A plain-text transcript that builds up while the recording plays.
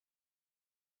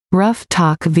Rough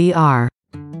Talk VR.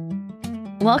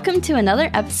 Welcome to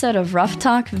another episode of Rough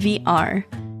Talk VR,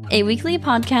 a weekly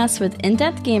podcast with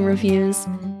in-depth game reviews,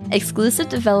 exclusive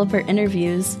developer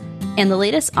interviews, and the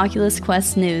latest Oculus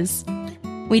Quest news.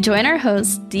 We join our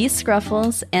hosts D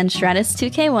Scruffles and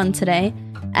Stratus2K1 today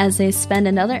as they spend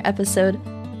another episode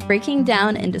breaking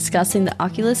down and discussing the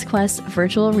Oculus Quest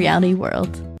virtual reality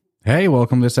world. Hey,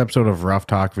 welcome to this episode of Rough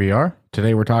Talk VR.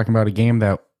 Today we're talking about a game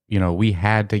that we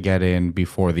had to get in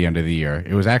before the end of the year.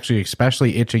 It was actually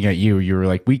especially itching at you. You were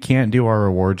like, we can't do our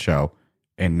reward show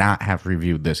and not have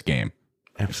reviewed this game.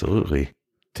 Absolutely.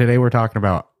 Today we're talking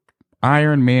about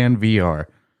Iron Man VR.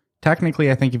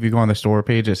 Technically, I think if you go on the store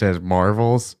page, it says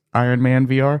Marvel's Iron Man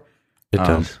VR. It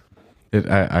does.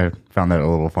 I found that a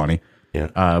little funny.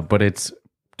 Yeah. But it's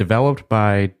developed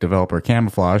by developer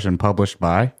Camouflage and published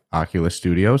by Oculus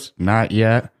Studios. Not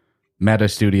yet Meta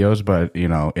Studios, but,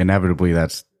 inevitably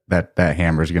that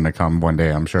hammer's going to come one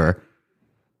day, I'm sure.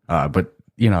 But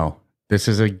this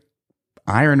is a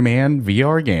Iron Man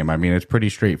VR game. I mean, it's pretty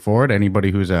straightforward.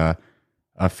 Anybody who's a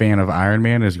fan of Iron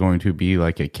Man is going to be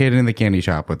like a kid in the candy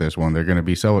shop with this one. They're going to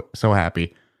be so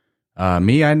happy.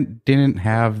 Me, I didn't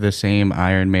have the same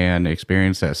Iron Man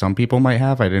experience that some people might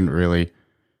have. I didn't really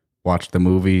watch the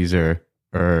movies or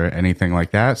anything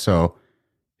like that. So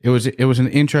it was an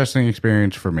interesting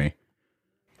experience for me.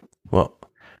 Well,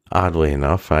 oddly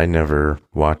enough, I never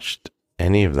watched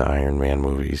any of the Iron Man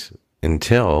movies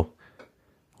until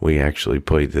we actually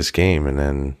played this game. And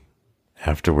then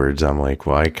afterwards, I'm like,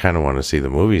 well, I kind of want to see the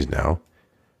movies now.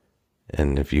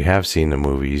 And if you have seen the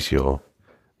movies, you'll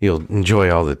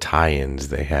enjoy all the tie-ins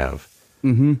they have.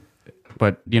 Mm-hmm.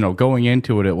 But, going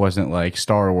into it, it wasn't like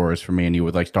Star Wars for me, and you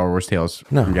would like Star Wars Tales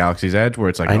from Galaxy's Edge, where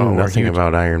it's like, I know nothing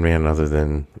about Iron Man other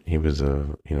than he was a,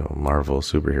 Marvel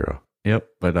superhero. Yep,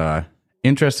 but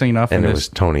interesting enough. And it was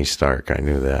Tony Stark, I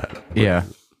knew that. Yeah.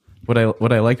 What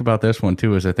I like about this one,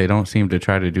 too, is that they don't seem to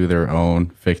try to do their own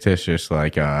fictitious,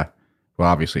 well,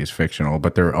 obviously it's fictional,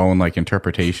 but their own,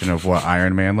 interpretation of what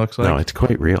Iron Man looks like. No, it's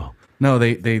quite real. No,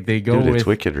 they go with... It's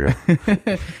wicked real.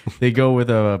 They go with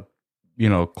a,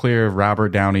 clear Robert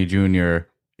Downey Jr.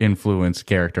 influenced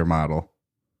character model.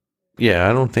 Yeah,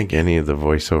 I don't think any of the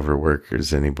voiceover work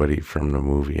is anybody from the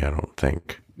movie, I don't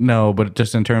think. No, but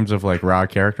just in terms of raw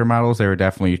character models, they were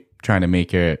definitely trying to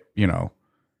make it,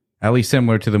 at least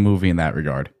similar to the movie in that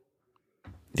regard.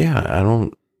 Yeah,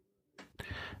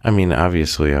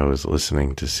 obviously I was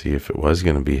listening to see if it was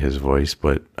going to be his voice,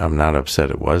 but I'm not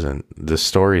upset it wasn't. The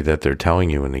story that they're telling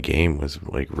you in the game was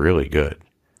really good.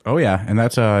 Oh yeah, and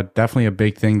that's definitely a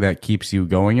big thing that keeps you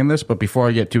going in this. But before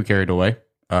I get too carried away,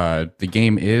 the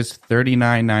game is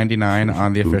 $39.99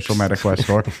 on the official MetaQuest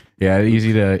store. Yeah,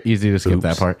 easy to skip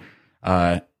that part.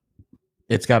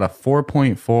 It's got a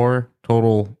 4.4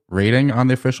 total rating on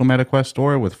the official MetaQuest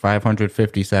store with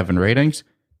 557 ratings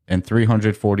and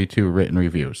 342 written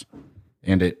reviews.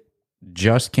 And it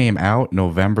just came out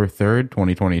November 3rd,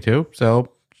 2022. So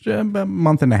a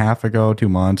month and a half ago, 2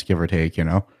 months, give or take,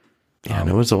 Yeah, and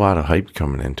there was a lot of hype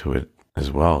coming into it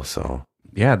as well, so...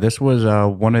 Yeah, this was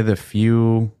one of the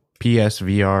few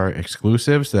PSVR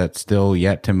exclusives that's still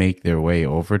yet to make their way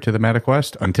over to the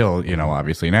MetaQuest until,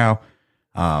 obviously now.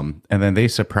 And then they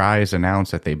surprise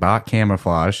announced that they bought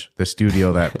Camouflage, the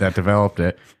studio that developed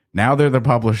it. Now they're the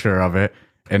publisher of it,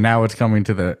 and now it came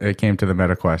to the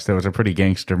MetaQuest. It was a pretty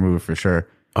gangster move for sure.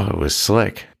 Oh, it was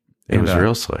slick. It was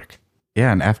real slick.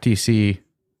 Yeah, and FTC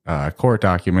court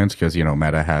documents, because,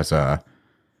 Meta has a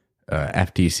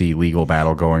FTC legal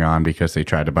battle going on because they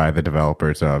tried to buy the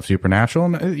developers of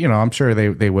Supernatural. And, I'm sure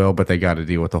they will, but they got to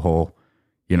deal with the whole,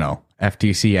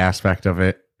 FTC aspect of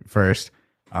it first.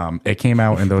 It came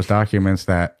out in those documents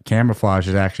that Camouflage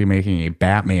is actually making a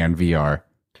Batman VR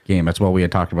game. That's what we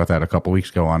had talked about that a couple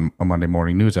weeks ago on a Monday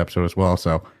Morning News episode as well.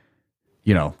 So,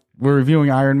 we're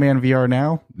reviewing Iron Man VR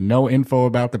now. No info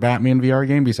about the Batman VR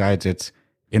game besides it's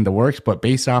in the works, but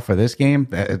based off of this game,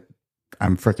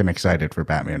 I'm freaking excited for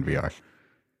Batman VR.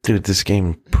 Dude, this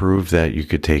game proved that you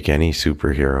could take any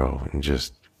superhero and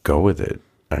just go with it.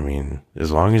 I mean,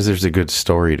 as long as there's a good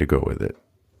story to go with it.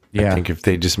 Yeah. I think if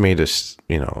they just made us,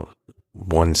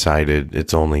 one-sided,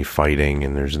 it's only fighting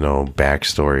and there's no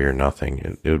backstory or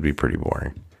nothing, it would be pretty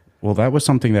boring. Well, that was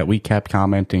something that we kept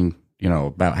commenting,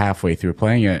 about halfway through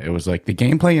playing it. It was like the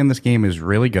gameplay in this game is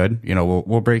really good.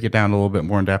 We'll break it down a little bit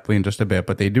more in depthly in just a bit,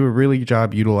 but they do a really good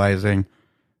job utilizing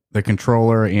the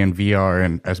controller and VR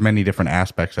and as many different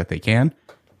aspects that they can.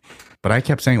 But I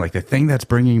kept saying, the thing that's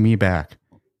bringing me back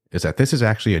is that this is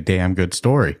actually a damn good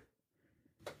story.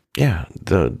 Yeah.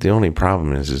 The only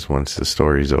problem is once the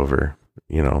story's over,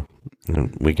 you know,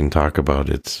 and we can talk about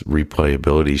its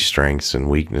replayability strengths and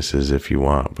weaknesses if you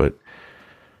want, but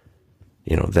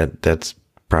you know, that's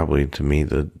probably to me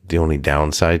the only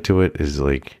downside to it is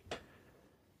like,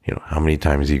 you know, how many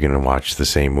times are you going to watch the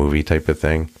same movie type of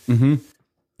thing? Mm-hmm.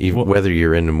 Even whether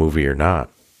you're in the movie or not.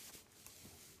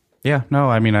 Yeah, no,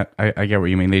 I mean, I get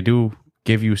what you mean. They do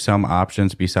give you some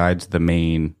options besides the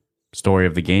main story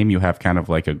of the game. You have kind of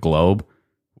like a globe,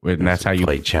 and that's how you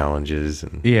play challenges.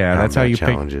 And that's how you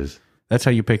challenges. That's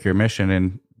how you pick your mission,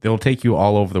 and they'll take you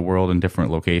all over the world in different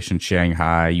locations: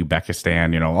 Shanghai,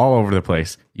 Uzbekistan, you know, all over the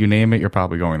place. You name it, you're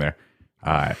probably going there.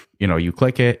 You know, you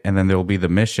click it, and then there'll be the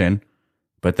mission.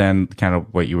 But then, kind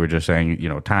of what you were just saying, you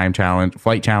know, time challenge,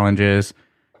 flight challenges.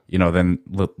 You know, then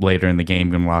later in the game,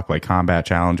 you can unlock like combat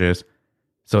challenges.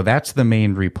 So that's the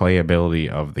main replayability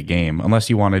of the game, unless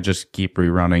you want to just keep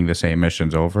rerunning the same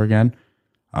missions over again.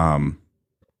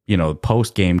 You know,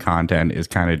 post-game content is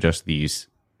kind of just these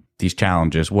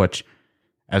challenges, which,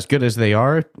 as good as they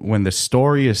are, when the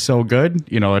story is so good,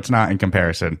 you know, it's not in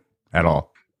comparison at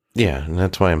all. Yeah, and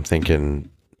that's why I'm thinking,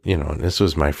 you know, this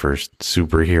was my first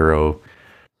superhero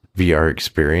VR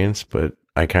experience, but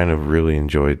I kind of really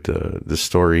enjoyed the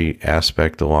story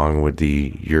aspect along with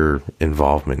your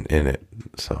involvement in it.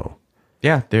 So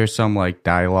yeah, there's some like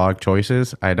dialogue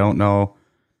choices. I don't know.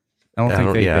 I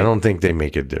don't think they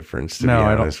make a difference, to be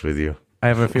honest with you. I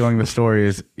have a feeling the story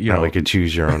is, you know, like a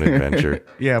choose your own adventure.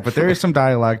 Yeah, but there is some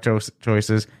dialogue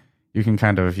choices. You can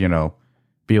kind of, you know,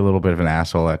 be a little bit of an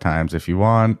asshole at times if you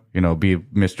want, you know, be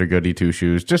Mr. Goody Two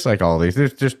Shoes, just like all these.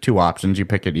 There's just two options. You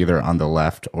pick it either on the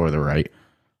left or the right.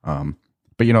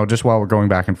 But, you know, just while we're going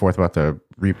back and forth about the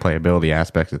replayability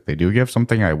aspects that they do give,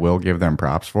 something I will give them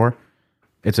props for.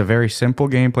 It's a very simple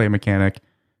gameplay mechanic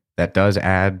that does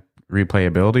add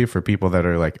replayability for people that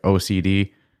are like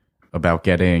OCD about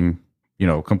getting, you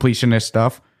know, completionist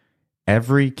stuff.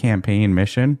 Every campaign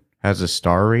mission has a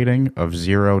star rating of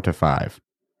 0 to 5.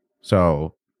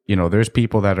 So, you know, there's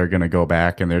people that are going to go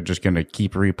back and they're just going to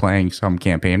keep replaying some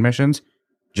campaign missions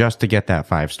just to get that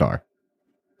 5-star.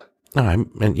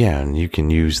 And you can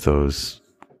use those,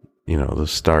 you know,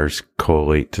 those stars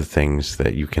collate to things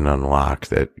that you can unlock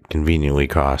that conveniently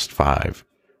cost 5.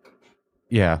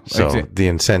 Yeah. So the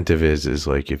incentive is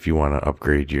like if you want to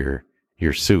upgrade your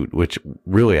suit, which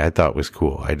really I thought was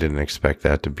cool. I didn't expect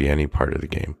that to be any part of the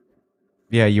game.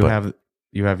 Yeah, you have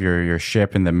your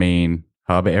ship in the main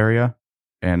hub area,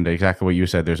 and exactly what you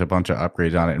said. There's a bunch of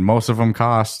upgrades on it, and most of them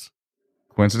cost,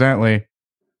 coincidentally,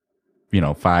 you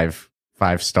know, 5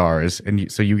 stars,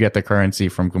 and so you get the currency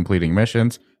from completing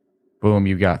missions. Boom,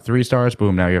 you got 3 stars.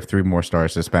 Boom, now you have 3 more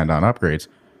stars to spend on upgrades,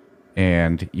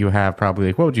 and you have probably,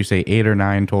 like, what would you say, 8 or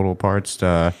 9 total parts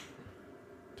to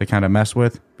kind of mess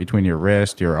with between your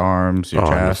wrist, your arms, your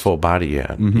chest, and the full body,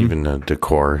 yeah, even the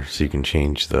decor, so you can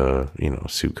change the, you know,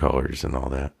 suit colors and all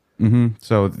that.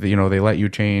 So, you know, they let you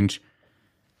change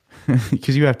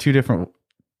because you have 2 different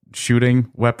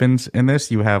shooting weapons in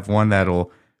this. You have one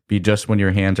that'll be just when your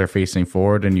hands are facing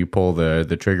forward and you pull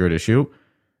the trigger to shoot.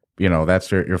 You know,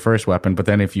 that's your first weapon. But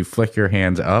then if you flick your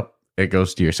hands up, it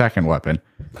goes to your second weapon.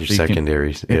 Your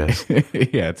secondaries, yes.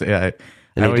 Yeah.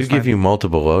 And they do give you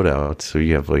multiple loadouts. So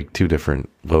you have like 2 different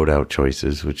loadout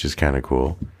choices, which is kind of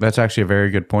cool. That's actually a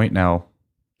very good point. Now,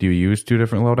 do you use 2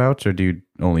 different loadouts or do you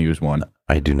only use one?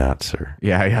 I do not, sir.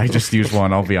 Yeah, I just use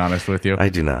one. I'll be honest with you. I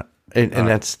do not. And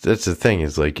that's the thing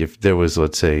is, like, if there was,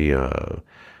 let's say, a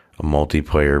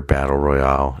multiplayer battle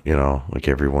royale, you know, like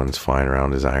everyone's flying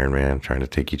around as Iron Man trying to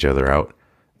take each other out,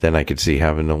 then I could see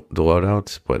having the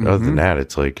loadouts. But other than that,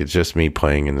 it's like, it's just me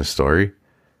playing in the story.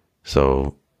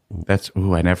 So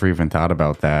I never even thought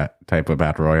about that type of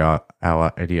battle royale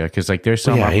idea. Because, like, there's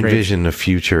some I envision the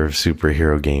future of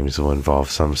superhero games will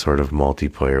involve some sort of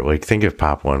multiplayer. Like, think if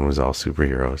Pop 1 was all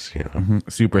superheroes, you know.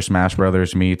 Super Smash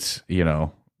Brothers meets, you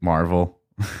know, Marvel.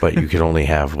 But you could only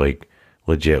have, like,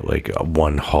 legit, like,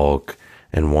 one Hulk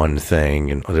and one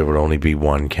thing, and there would only be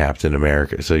one Captain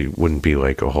America. So you wouldn't be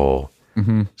like a whole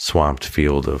swamped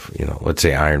field of, you know, let's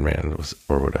say Iron Man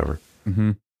or whatever.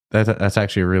 That's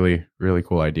actually a really, really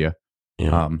cool idea.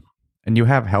 Yeah. And you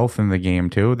have health in the game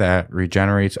too that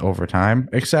regenerates over time,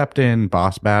 except in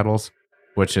boss battles,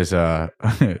 which is a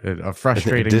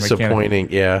frustrating, disappointing.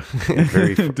 Mechanic. Yeah,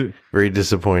 very, very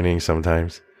disappointing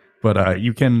sometimes. But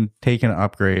you can take an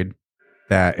upgrade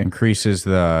that increases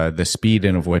the speed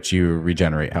in of which you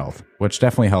regenerate health, which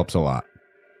definitely helps a lot.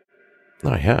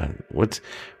 Oh yeah,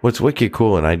 what's wicked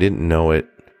cool, and I didn't know it,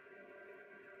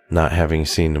 not having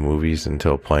seen the movies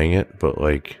until playing it, but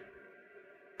like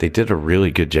they did a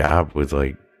really good job with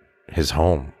like his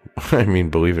home. I mean,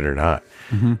 believe it or not,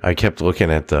 I kept looking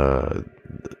at the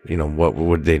what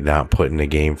would they not put in the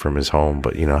game from his home?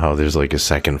 But you know how there's like a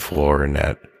second floor in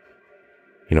that,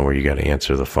 where you got to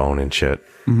answer the phone and shit.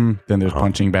 Mm-hmm. Then there's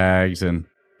punching bags and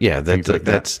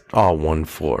that's all one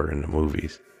floor in the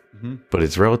movies. Mm-hmm. But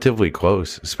it's relatively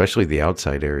close, especially the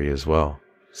outside area as well.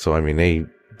 So I mean,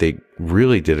 they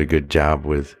really did a good job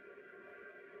with,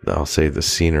 I'll say, the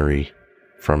scenery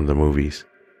from the movies.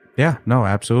 Yeah, no,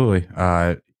 absolutely.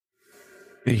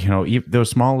 Those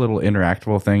small little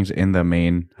interactable things in the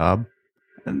main hub,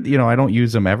 I don't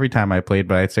use them every time I played,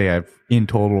 but I'd say I've in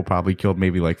total probably killed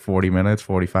maybe like 40 minutes,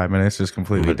 45 minutes just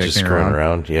completely dicking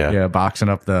around. Yeah, boxing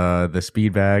up the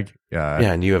speed bag.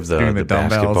 And you have the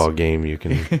basketball game you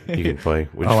can play,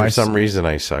 which for some reason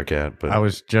I suck at. But I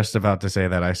was just about to say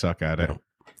that I suck at it.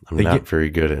 I'm not very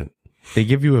good at it. They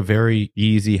give you a very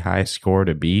easy high score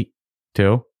to beat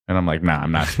too. And I'm like, nah,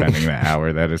 I'm not spending that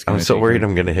hour. That is. I'm so worried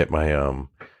I'm going to hit my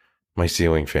my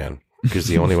ceiling fan, because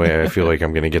the only way I feel like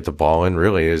I'm going to get the ball in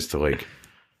really is to like.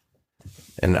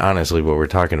 And honestly, what we're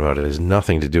talking about has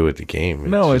nothing to do with the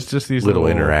game. It's just these little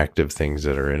interactive things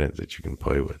that are in it that you can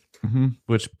play with. Mm-hmm.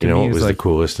 Which what was the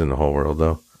coolest in the whole world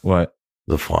though? What?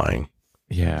 The flying.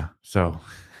 Yeah. So.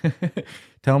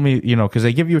 Tell me, because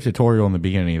they give you a tutorial in the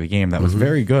beginning of the game that was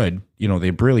very good.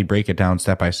 They really break it down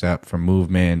step by step from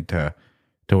movement to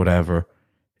whatever.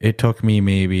 It took me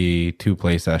maybe 2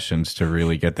 play sessions to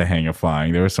really get the hang of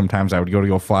flying. There were some times I would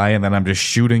go fly and then I'm just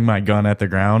shooting my gun at the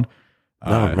ground.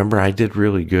 No, remember I did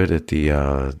really good at the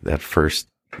that first.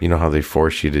 You know how they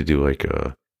force you to do like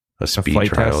a speed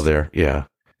trial test? There, yeah,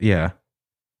 yeah.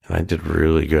 And I did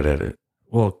really good at it.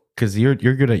 Well, because you're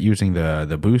good at using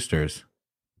the boosters.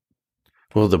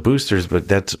 Well, the boosters, but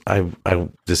that's I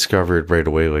discovered right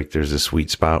away. Like, there's a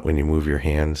sweet spot when you move your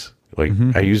hands. Like,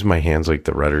 I use my hands like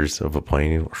the rudders of a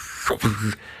plane,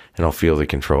 and I'll feel the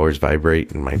controllers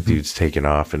vibrate, and my dude's taking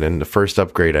off. And then the first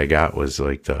upgrade I got was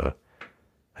like the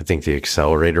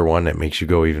accelerator one that makes you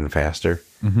go even faster.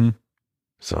 Mm-hmm.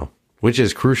 So, which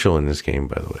is crucial in this game,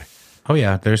 by the way. Oh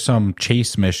yeah, there's some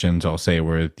chase missions I'll say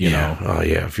where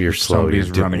if you're slow,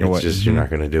 running away. You're not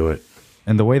going to do it.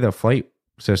 And the way the flight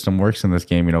system works in this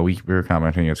game, we were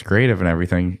commenting it's creative and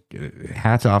everything.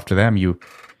 Hats off to them. You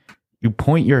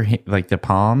point your the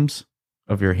palms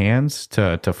of your hands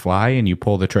to fly, and you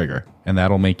pull the trigger, and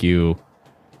that'll make you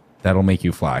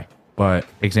fly. But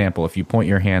example, if you point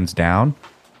your hands down,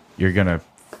 you're gonna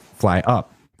fly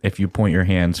up. If you point your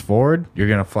hands forward, you're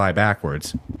gonna fly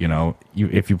backwards.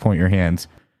 If you point your hands,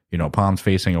 palms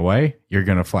facing away, you're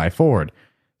gonna fly forward.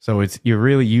 So you're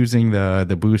really using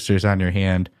the boosters on your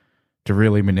hand to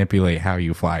really manipulate how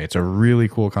you fly. It's a really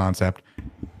cool concept.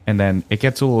 And then it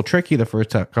gets a little tricky the first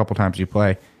couple times you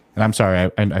play. And I'm sorry,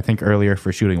 I think earlier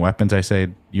for shooting weapons, I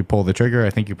said you pull the trigger.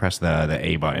 I think you press the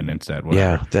A button instead. Whatever.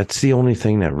 Yeah, that's the only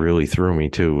thing that really threw me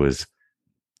too, was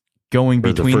going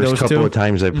between those two. The first couple of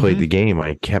times I played the game,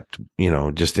 I kept,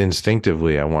 just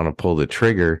instinctively, I want to pull the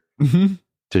trigger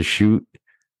to shoot.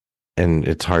 And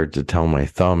it's hard to tell my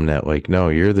thumb that, like, no,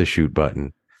 you're the shoot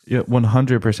button. Yeah,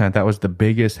 100%. That was the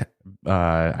biggest,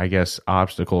 I guess,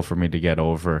 obstacle for me to get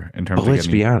over in terms of let's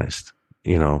be honest,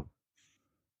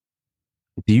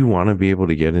 do you want to be able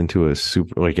to get into a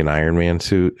like an Iron Man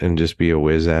suit and just be a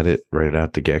whiz at it right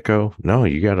out the get-go? No,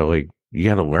 you gotta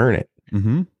learn it.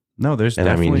 Mm-hmm. No, there's and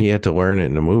definitely... I mean, he had to learn it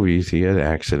in the movies. He had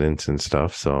accidents and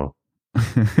stuff, so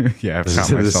yeah, I've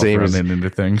found myself running into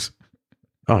things.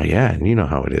 Oh yeah, and you know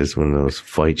how it is when those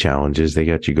flight challenges, they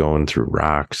got you going through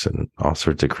rocks and all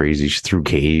sorts of crazy through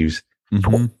caves.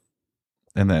 Mm-hmm.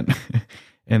 And then,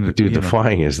 dude, the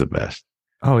flying is the best.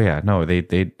 Oh yeah, no,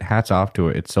 they hats off to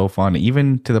it. It's so fun,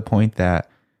 even to the point that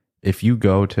if you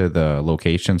go to the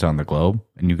locations on the globe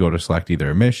and you go to select either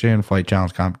a mission, flight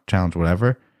challenge, comp challenge,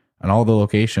 whatever, on all the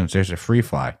locations there's a free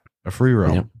fly, a free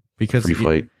roam. Yep. Because free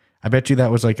flight. I bet you that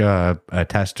was like a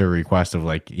tester request of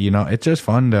like, it's just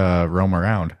fun to roam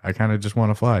around. I kind of just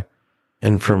want to fly.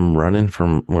 And from running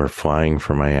or flying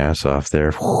from my ass off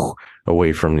there,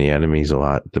 away from the enemies a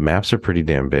lot, the maps are pretty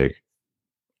damn big.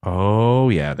 Oh,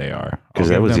 yeah, they are. Because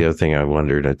that was the other thing I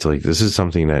wondered. It's like, this is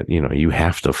something that, you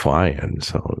have to fly in.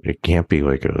 So it can't be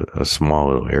like a small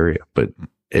little area. But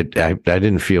I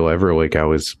didn't feel ever like I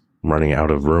was running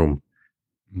out of room.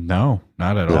 No,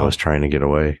 not at all. I was trying to get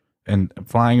away. And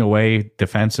flying away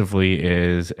defensively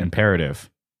is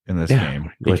imperative in this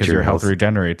game because your health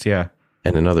regenerates. Yeah.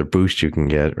 And another boost you can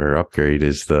get or upgrade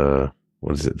is the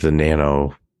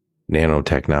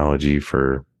nanotechnology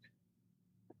for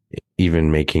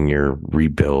even making your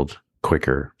rebuild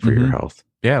quicker for your health.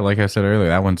 Yeah, like I said earlier,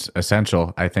 that one's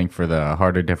essential, I think, for the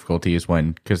harder difficulties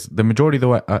because the majority of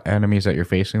the enemies that you're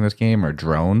facing in this game are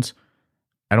drones.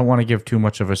 I don't want to give too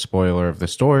much of a spoiler of the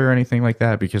story or anything like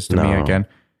that, because to me, again,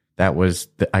 that was,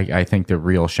 I think, the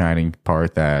real shining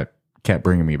part that kept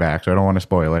bringing me back. So I don't want to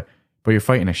spoil it. But you're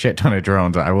fighting a shit ton of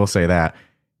drones, I will say that.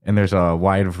 And there's a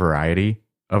wide variety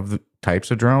of the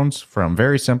types of drones, from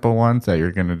very simple ones that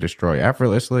you're going to destroy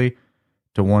effortlessly,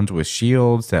 to ones with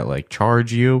shields that like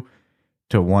charge you,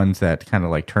 to ones that kind of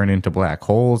like turn into black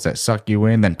holes that suck you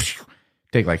in, then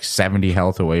take like 70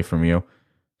 health away from you.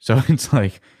 So it's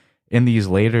like in these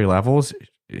later levels,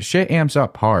 shit amps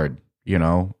up hard, you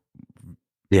know?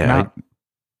 Yeah.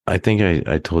 I think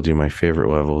I told you my favorite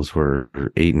levels were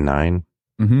 8 and 9.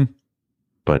 Mm-hmm.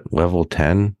 But level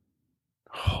 10,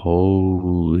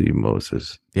 holy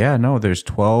Moses. Yeah, no, there's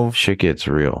 12. Shit gets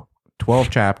real. 12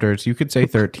 chapters. You could say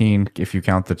 13 if you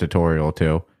count the tutorial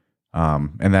too.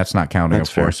 And that's not counting,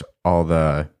 of course, all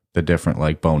the different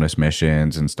like bonus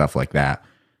missions and stuff like that.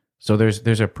 So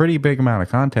there's a pretty big amount of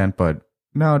content, but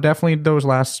no, definitely those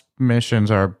last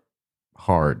missions are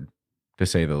hard, to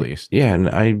say the least. Yeah, and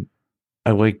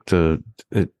I like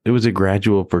it was a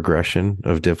gradual progression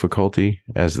of difficulty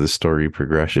as the story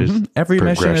progresses. Mm-hmm. Every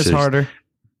mission is harder.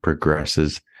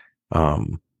 Progresses.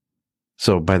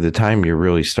 So by the time you're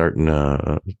really starting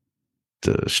to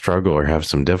struggle or have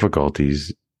some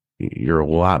difficulties, you're a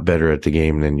lot better at the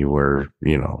game than you were,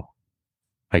 you know,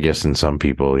 I guess in some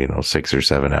people, you know, 6 or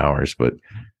 7 hours, but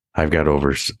I've got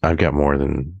more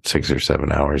than 6 or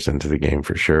 7 hours into the game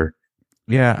for sure.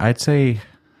 Yeah, I'd say,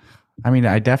 I mean,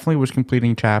 I definitely was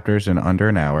completing chapters in under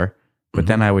an hour, but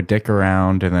then I would dick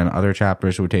around, and then other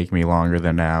chapters would take me longer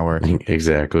than an hour.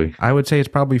 Exactly. I would say it's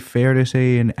probably fair to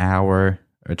say an hour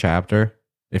a chapter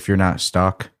if you're not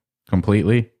stuck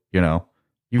completely. You know,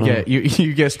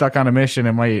 you get stuck on a mission,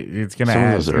 it's gonna some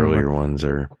add. Of those earlier ones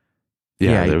are.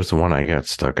 Yeah, there was the one I got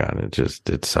stuck on.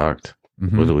 It sucked.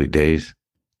 Literally days.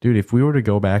 Dude, if we were to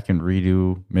go back and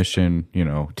redo mission,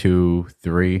 2,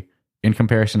 3, in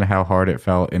comparison to how hard it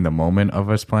felt in the moment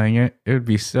of us playing it, it would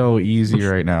be so easy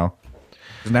right now.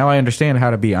 'Cause now I understand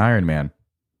how to be Iron Man.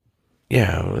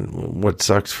 Yeah, what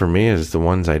sucks for me is the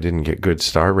ones I didn't get good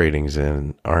star ratings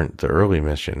in aren't the early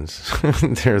missions.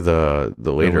 They're the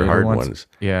later hard ones.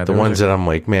 Yeah, the ones that I'm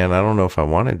like, man, I don't know if I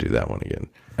want to do that one again.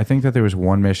 I think that there was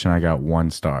one mission I got 1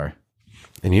 star.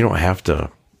 And you don't have to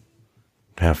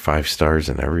have 5 stars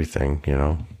and everything, you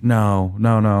know?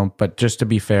 No. But just to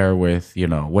be fair with,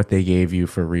 what they gave you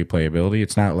for replayability,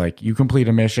 it's not like you complete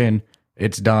a mission,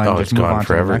 it's done. Oh, it's gone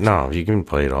forever. No, you can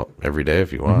play it every day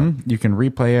if you want. Mm-hmm. You can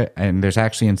replay it, and there's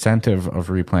actually incentive of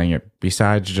replaying it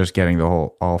besides just getting the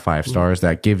all 5 stars.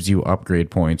 That gives you upgrade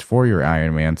points for your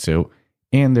Iron Man suit,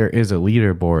 and there is a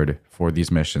leaderboard for these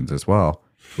missions as well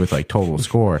with like total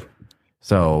score.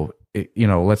 So,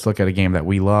 let's look at a game that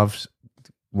we love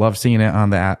seeing it on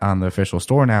the official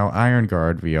store now, Iron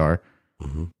Guard VR.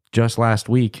 Mm-hmm. Just last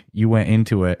week, you went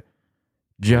into it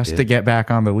just to get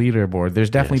back on the leaderboard. There's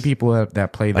definitely people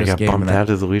that play this game. I got bumped out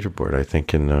of the leaderboard, I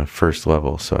think, in the first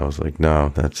level. So I was like,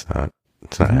 no, it's not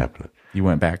happening. You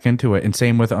went back into it. And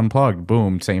same with Unplugged.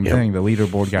 Boom, same thing. The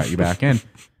leaderboard got you back in.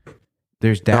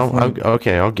 There's definitely...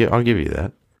 I'll give you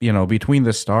that. Between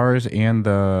the stars and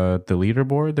the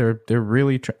leaderboard, they're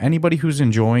really... anybody who's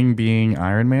enjoying being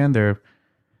Iron Man, they're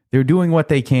doing what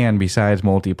they can besides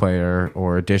multiplayer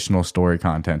or additional story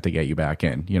content to get you back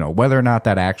in. Whether or not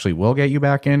that actually will get you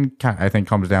back in, I think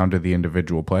comes down to the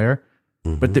individual player.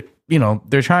 Mm-hmm. But,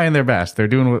 they're trying their best. They're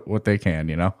doing what they can,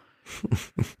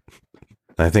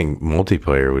 I think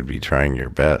multiplayer would be trying your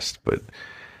best, but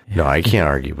no, I can't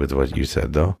argue with what you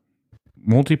said, though.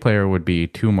 Multiplayer would be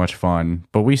too much fun,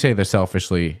 but we say this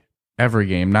selfishly every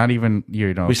game, not even,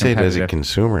 we say it as a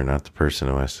consumer, not the person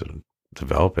who has to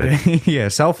develop it. Yeah,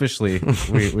 selfishly,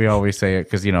 we always say it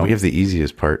because, we have the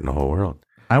easiest part in the whole world.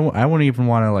 I wouldn't even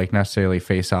want to necessarily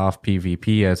face off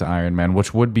PvP as Iron Man,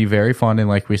 which would be very fun, and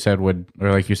like you said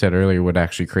earlier, would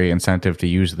actually create incentive to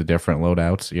use the different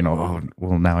loadouts.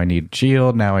 Now I need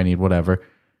shield, now I need whatever.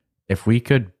 If we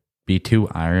could be 2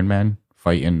 Iron Men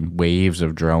fighting waves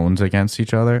of drones against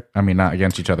each other, I mean, not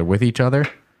against each other, with each other,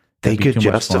 they could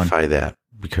justify that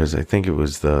because I think it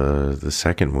was the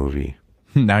second movie.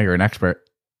 Now you're an expert.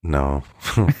 No,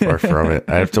 far from it.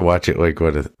 I have to watch it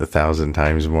 1,000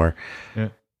 times more. Yeah.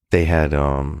 They had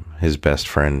his best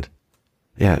friend.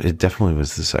 Yeah, it definitely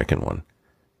was the second one.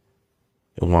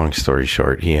 Long story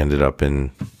short, he ended up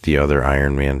in the other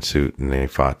Iron Man suit, and they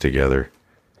fought together.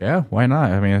 Yeah, why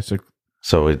not? I mean,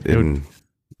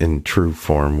 in true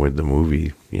form with the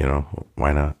movie.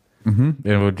 Why not?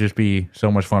 It would just be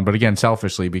so much fun. But again,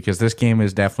 selfishly, because this game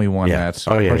is definitely one that's...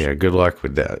 yeah. Good luck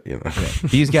with that, you know.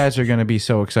 These guys are going to be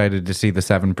so excited to see the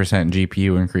 7%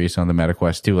 GPU increase on the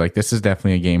MetaQuest 2. Like, this is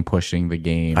definitely a game pushing the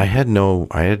game. I had no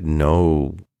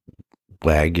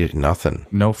lag, nothing.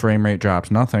 No frame rate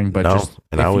drops, nothing. But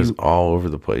I was all over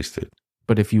the place, dude.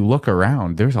 But if you look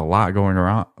around, there's a lot going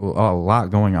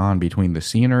on between the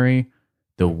scenery,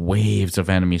 the waves of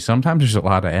enemies. Sometimes there's a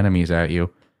lot of enemies at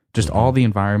you. Just all the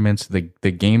environments, the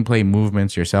gameplay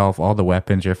movements yourself, all the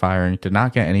weapons you're firing, to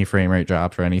not get any frame rate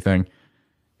drops or anything.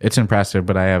 It's impressive,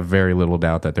 but I have very little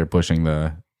doubt that they're pushing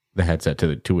the headset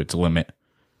to its limit.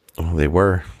 Oh, they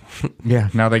were. Yeah,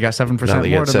 now they got 7% Now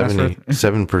they more got to mess with.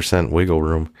 7% wiggle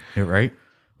room. Yeah, right?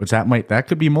 Which that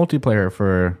could be multiplayer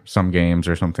for some games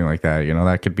or something like that. You know,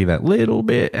 that could be that little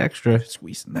bit extra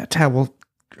squeezing that towel.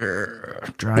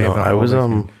 Dry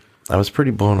No, I was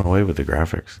pretty blown away with the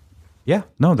graphics. Yeah,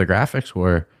 no, the graphics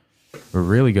were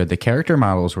really good. The character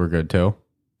models were good too.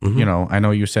 You know, I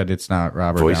know you said it's not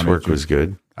Robert Voice Downey work Jr. was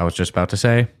good. I was just about to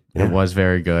say it was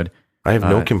very good. I have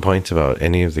no complaints about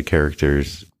any of the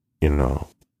characters, you know,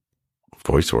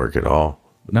 voice work at all.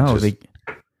 No,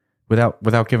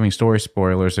 without giving story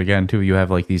spoilers again too, you have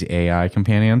like these AI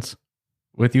companions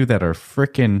with you that are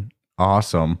freaking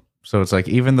awesome. So it's like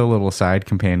even the little side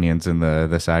companions and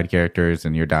the side characters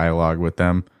and your dialogue with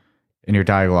them and your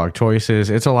dialogue choices,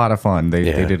 it's a lot of fun. They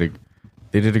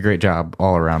did a great job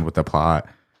all around with the plot.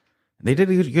 They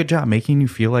did a good job making you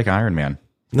feel like Iron Man.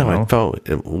 No, it felt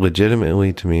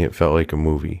legitimately to me. It felt like a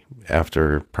movie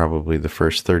after probably the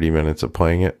first 30 minutes of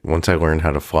playing it. Once I learned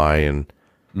how to fly and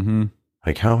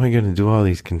like, how am I going to do all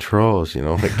these controls? You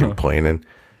know, like complaining.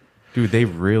 Dude, they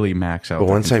really max out. But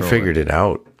once I figured it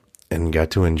out and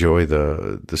got to enjoy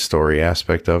the story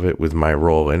aspect of it with my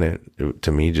role in it,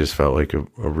 to me just felt like a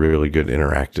really good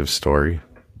interactive story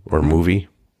or movie,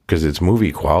 because it's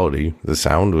movie quality. The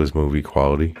sound was movie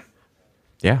quality.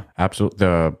 Yeah, absolutely.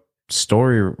 The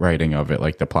story writing of it,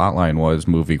 like the plot line, was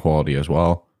movie quality as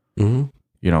well.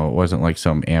 You know, it wasn't like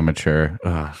some amateur,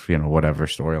 whatever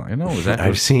storyline. No,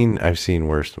 I've seen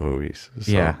worse movies.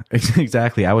 So. Yeah,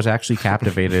 exactly. I was actually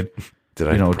captivated.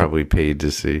 Probably paid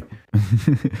to see.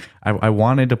 I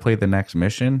wanted to play the next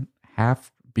mission,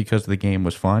 half because the game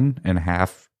was fun and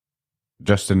half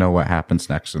just to know what happens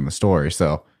next in the story.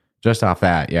 So just off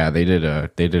that, yeah, they did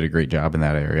a great job in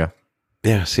that area.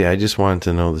 Yeah, see, I just wanted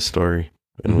to know the story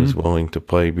and was willing to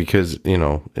play because, you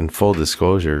know, in full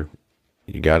disclosure,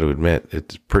 you got to admit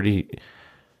it's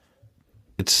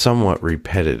somewhat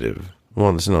repetitive.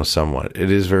 Well, there's no somewhat.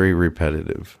 It is very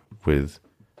repetitive with,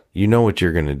 you know what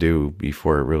you're going to do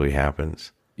before it really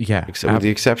happens. Yeah. With the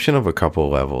exception of a couple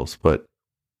levels. But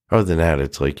other than that,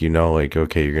 it's like, you know, like,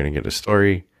 okay, you're going to get a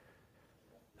story.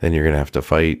 Then you're going to have to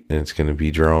fight. And it's going to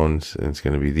be drones. And it's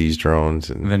going to be these drones.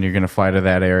 And then you're going to fly to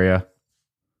that area.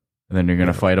 And then you're going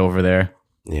to fight over there.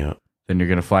 Yeah. Then you're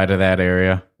going to fly to that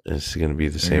area. It's going to be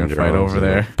the same drones. Fight over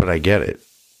there. But I get it.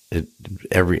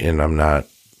 And I'm not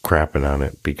crapping on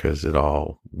it because it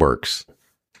all works.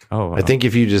 Oh, wow. I think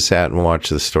if you just sat and watched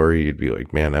the story, you'd be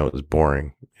like, man, that was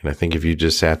boring. And I think if you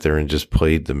just sat there and just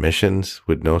played the missions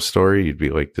with no story, you'd be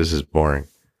like, this is boring.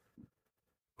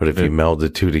 But if you meld the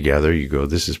two together, you go,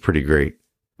 this is pretty great.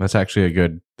 That's actually a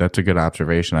good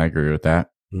observation. I agree with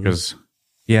that. Because,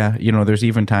 yeah, you know, there's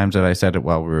even times that I said it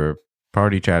while we were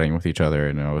party chatting with each other,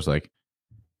 and I was like,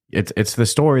 it's the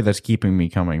story that's keeping me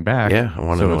coming back. Yeah, I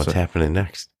want to know what's happening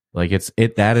next. Like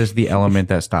that is the element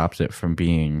that stops it from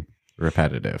being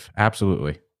repetitive.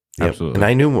 Absolutely. Yep. Absolutely. And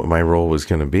I knew what my role was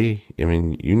going to be. I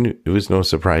mean, you knew, it was no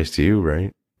surprise to you,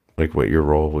 right? Like what your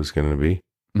role was going to be,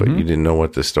 but you didn't know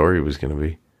what the story was going to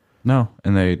be. No.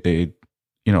 And they,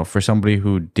 you know, for somebody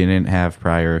who didn't have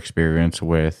prior experience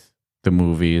with the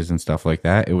movies and stuff like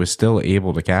that, it was still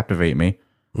able to captivate me.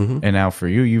 And now for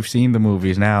you, you've seen the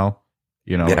movies now,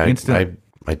 you know,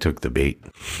 I took the bait.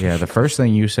 Yeah, the first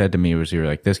thing you said to me was, you were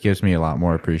like, this gives me a lot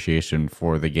more appreciation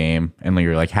for the game. And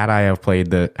you're like, had I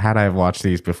have watched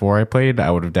these before I played,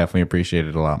 I would have definitely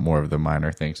appreciated a lot more of the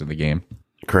minor things of the game.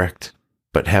 Correct.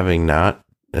 But having not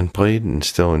and played and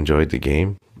still enjoyed the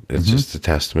game, it's just a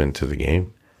testament to the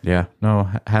game. Yeah, no,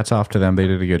 hats off to them. They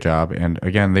did a good job. And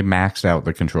again, they maxed out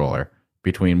the controller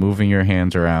between moving your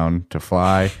hands around to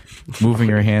fly, moving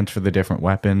your hands for the different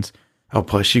weapons. Oh,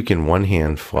 plus you can one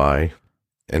hand fly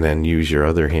and then use your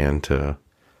other hand to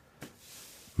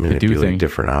manipulate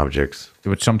different objects.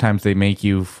 Which sometimes they make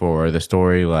you for the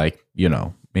story, like, you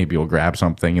know, maybe you'll grab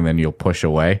something and then you'll push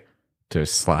away to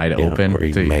slide open.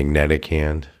 Or magnetic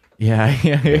hand. Yeah,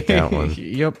 Get that one.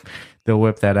 Yep. They'll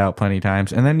whip that out plenty of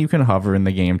times. And then you can hover in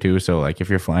the game too. So like if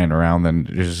you're flying around, then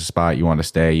there's a spot you want to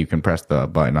stay, you can press the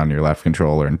button on your left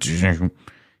controller and you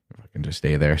can just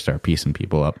stay there, start piecing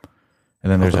people up.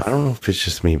 And then there's I don't know if it's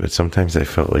just me, but sometimes I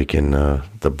felt like in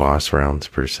the boss rounds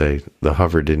per se, the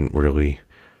hover didn't really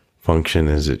function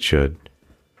as it should.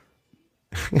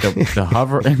 the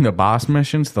hover in the boss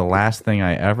missions, the last thing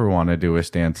I ever want to do is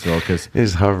stand still because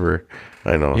Is hover.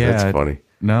 I know, that's funny.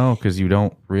 No, because you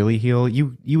don't really heal.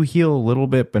 You heal a little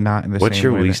bit, but not in the What's same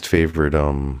your way. least favorite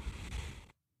drone?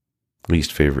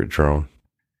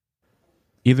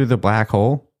 Either the black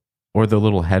hole or the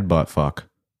little headbutt fuck.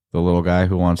 The little guy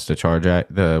who wants to charge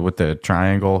at with the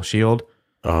triangle shield.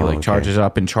 Oh, He charges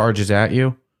up and charges at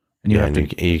you. And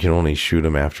you can only shoot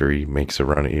him after he makes a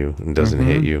run at you and doesn't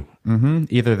hit you. Mm-hmm.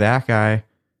 Either that guy,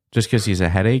 just because he's a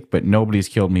headache, but nobody's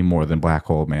killed me more than Black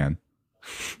Hole Man.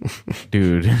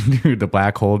 dude, the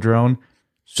Black Hole drone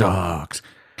sucks.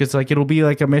 Because like it'll be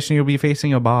like a mission, you'll be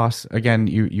facing a boss. Again,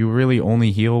 you really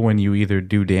only heal when you either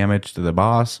do damage to the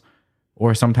boss,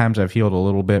 or sometimes I've healed a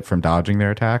little bit from dodging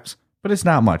their attacks. But it's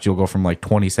not much. You'll go from like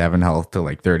 27 health to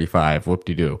like 35.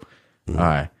 Whoop-de-doo.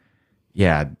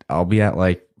 Yeah, I'll be at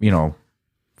like,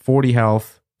 40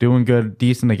 health, doing good,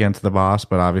 decent against the boss,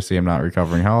 but obviously I'm not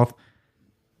recovering health.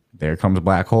 There comes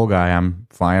Black Hole guy. I'm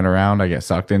flying around. I get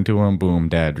sucked into him. Boom,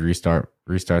 dead. Restart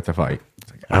the fight.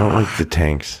 It's like, I don't like the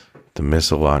tanks, the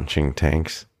missile launching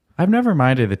tanks. I've never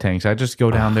minded the tanks. I just go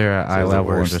down there at eye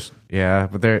level and just,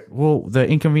 but the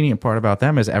inconvenient part about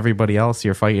them is everybody else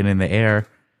you're fighting in the air.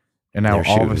 And now they're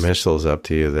shooting missiles up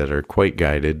to you that are quite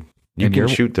guided. You can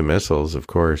shoot the missiles, of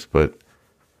course, but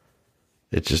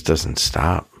it just doesn't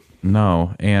stop.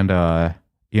 No, and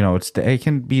it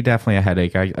can be definitely a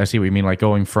headache. I see what you mean. Like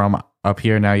going from up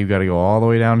here, now you got to go all the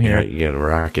way down here. Yeah, you got to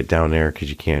rocket down there because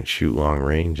you can't shoot long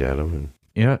range at them.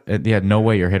 And no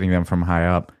way you're hitting them from high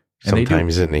up. And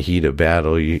sometimes in the heat of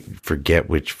battle, you forget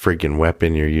which freaking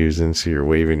weapon you're using, so you're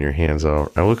waving your hands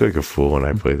all. I look like a fool when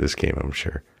I play this game, I'm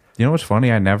sure. You know what's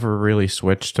funny? I never really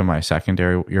switched to my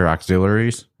secondary, your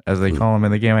auxiliaries, as they call them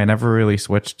in the game. I never really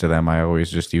switched to them. I always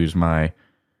just use my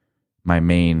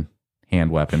main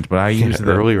hand weapons. But I use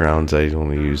the early rounds. I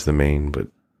only use the main, but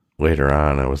later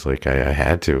on, I was like, I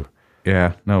had to.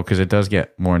 Yeah, no, because it does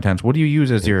get more intense. What do you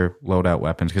use as your loadout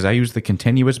weapons? Because I use the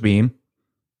continuous beam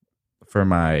for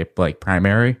my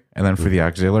primary, and then for the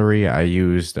auxiliary, I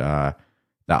used the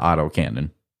auto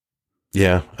cannon.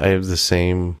 Yeah, I have the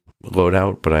same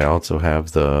loadout, but I also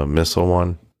have the missile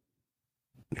one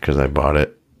because I bought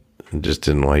it and just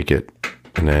didn't like it.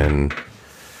 And then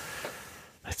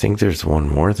I think there's one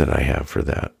more that I have for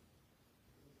that.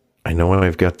 I know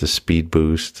I've got the speed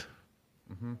boost.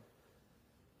 Mm-hmm.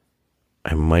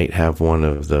 I might have one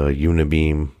of the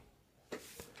unibeam.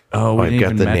 Oh, I've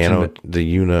got the nano.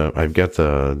 I've got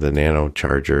the nano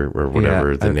charger or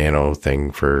whatever, the nano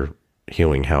thing for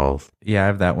healing health. Yeah, I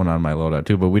have that one on my loadout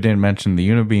too, but we didn't mention the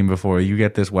unibeam before. You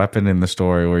get this weapon in the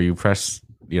store where you press,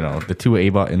 the two A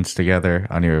buttons together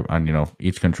on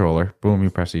each controller. Boom, you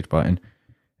press each button.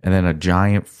 And then a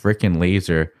giant freaking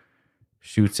laser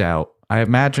shoots out. I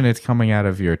imagine it's coming out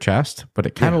of your chest, but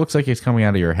it kind of looks like it's coming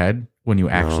out of your head when you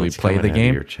actually play the game. Out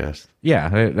of your chest.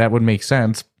 Yeah, that would make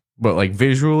sense. But like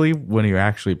visually, when you're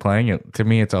actually playing it, to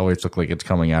me, it's always looked like it's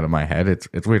coming out of my head.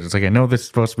 It's weird. It's like I know this is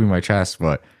supposed to be my chest,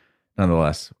 but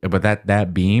nonetheless. But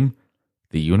that beam,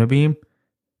 the unibeam,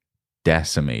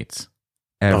 decimates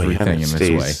everything in this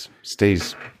way.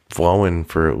 Stays flowing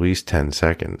for at least 10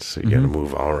 seconds. So you got to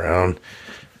move all around,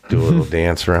 do a little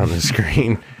dance around the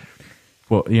screen.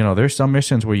 Well, there's some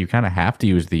missions where you kind of have to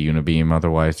use the unibeam,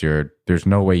 otherwise there's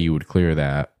no way you would clear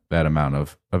that amount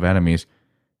of enemies.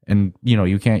 And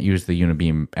you can't use the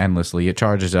unibeam endlessly. It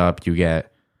charges up. You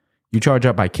charge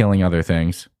up by killing other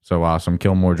things. So awesome,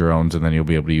 kill more drones, and then you'll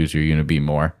be able to use your unibeam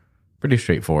more. Pretty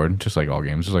straightforward, just like all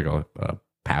games. Just like a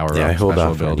power. Yeah, up, I hold special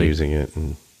off ability. on using it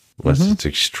unless it's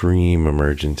extreme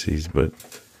emergencies. But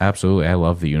absolutely, I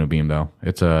love the unibeam though.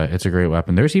 It's a great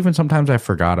weapon. There's even sometimes I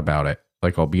forgot about it.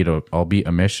 Like I'll beat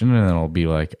a mission, and then I'll be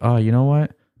like, oh, you know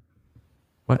what?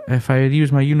 What if I had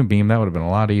used my unibeam? That would have been a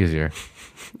lot easier.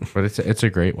 But it's a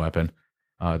great weapon.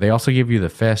 They also give you the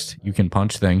fist. You can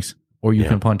punch things, or you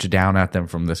can punch down at them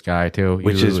from the sky too.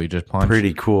 Which is just punch.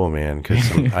 Pretty cool, man.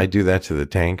 Because I do that to the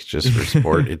tanks just for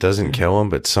sport. It doesn't kill them,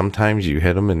 but sometimes you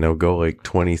hit them and they'll go like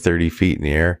 20, 30 feet in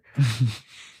the air,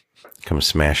 come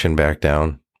smashing back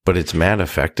down. But it's mad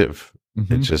effective.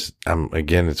 Mm-hmm. It's just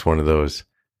again, it's one of those.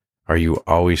 Are you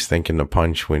always thinking to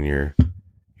punch when you're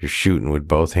shooting with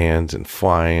both hands and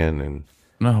flying and?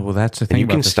 No, well, that's the thing. And you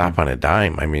can stop on a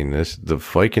dime. I mean, the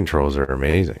flight controls are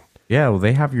amazing. Yeah, well,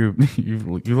 they have you. You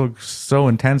look so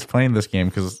intense playing this game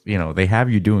because they have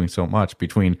you doing so much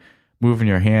between moving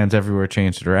your hands everywhere,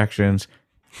 change directions,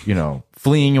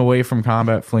 fleeing away from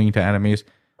combat, fleeing to enemies.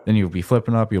 Then you'll be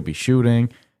flipping up, you'll be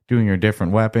shooting, doing your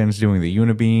different weapons, doing the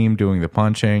unibeam, doing the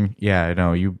punching. Yeah, I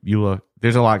know you look.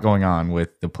 There's a lot going on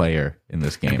with the player in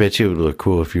this game. I bet you it would look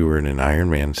cool if you were in an Iron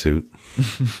Man suit.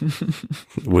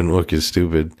 Wouldn't look as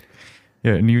stupid.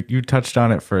 Yeah, and you touched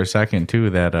on it for a second too.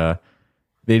 That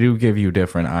they do give you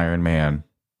different Iron Man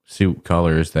suit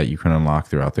colors that you can unlock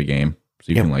throughout the game,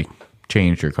 so you can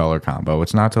change your color combo.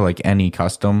 It's not to any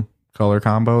custom color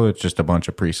combo. It's just a bunch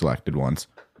of pre-selected ones.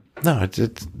 No,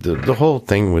 it's the whole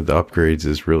thing with the upgrades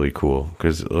is really cool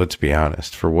because let's be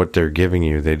honest, for what they're giving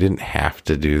you, they didn't have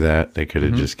to do that. They could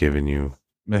have just given you,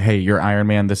 hey, you're Iron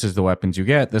Man. This is the weapons you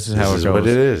get. This is how it goes. What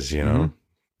it is,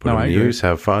 Put them to agree. use,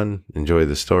 have fun, enjoy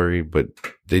the story. But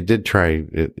they did try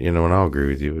it, and I'll agree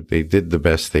with you. They did the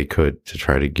best they could to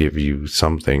try to give you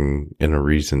something and a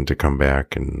reason to come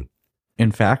back. And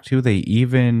in fact, too, they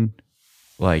even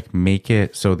make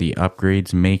it so the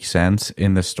upgrades make sense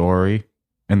in the story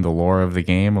and the lore of the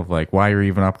game of why you're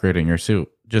even upgrading your suit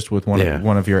just with one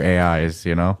of your AIs,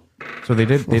 So they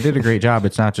did a great job.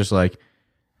 It's not just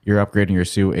you're upgrading your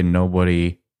suit and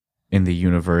nobody in the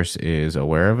universe is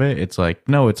aware of it. It's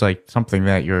no, it's something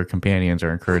that your companions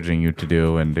are encouraging you to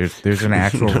do, and there's an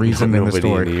actual reason in the story.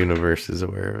 Nobody in the universe is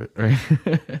aware of it. Right?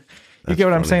 You get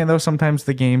what I'm saying, though? Sometimes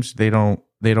the games they don't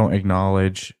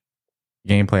acknowledge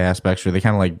gameplay aspects, or they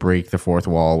kind of break the fourth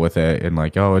wall with it, and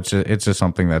it's just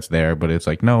something that's there. But it's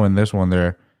no, in this one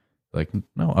they're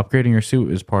no, upgrading your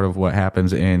suit is part of what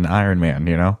happens in Iron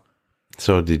Man.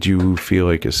 So did you feel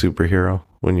like a superhero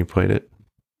when you played it?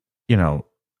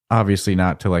 Obviously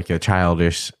not to a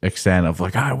childish extent of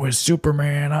I was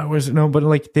Superman,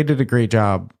 but they did a great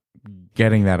job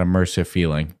getting that immersive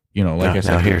feeling. I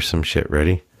said, now here's some shit.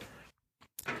 Ready?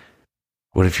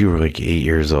 What if you were 8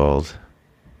 years old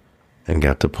and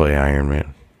got to play Iron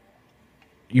Man?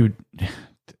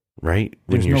 Right?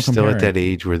 When you're still at that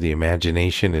age where the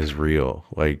imagination is real,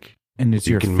 and it's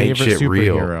you your can make favorite shit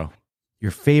real. superhero.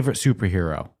 Your favorite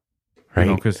superhero.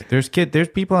 Right? Because there's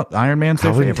people. Iron Man's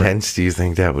How their favorite. intense do you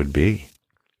think that would be?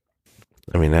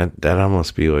 I mean, that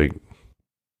almost be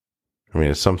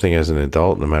it's something as an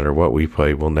adult, no matter what we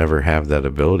play, we'll never have that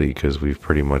ability because we've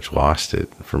pretty much lost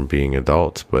it from being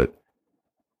adults. But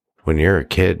when you're a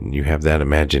kid and you have that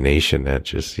imagination that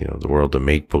just, the world of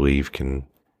make-believe and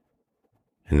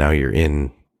now you're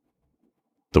in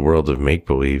the world of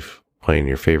make-believe playing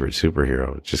your favorite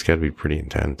superhero, it's just got to be pretty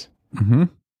intense. Mm-hmm.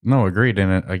 No, agreed.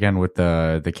 And again, with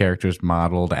the characters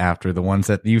modeled after the ones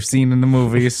that you've seen in the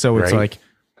movies. So it's Right.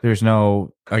 there's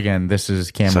no, again, this is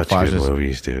camouflage. Such good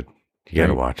movies, dude. You got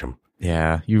to watch them.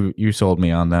 Yeah, you sold me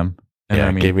on them. And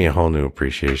Yeah, it gave me a whole new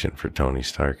appreciation for Tony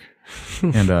Stark.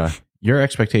 And your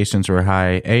expectations were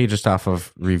high, just off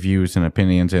of reviews and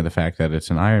opinions and the fact that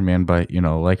it's an Iron Man. But,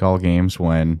 like all games,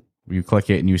 when you click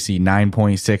it and you see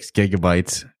 9.6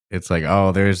 gigabytes, it's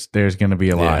oh, there's going to be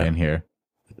a lot in here.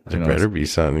 It better be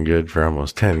something good for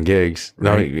almost 10 gigs.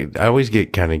 Right. No, I always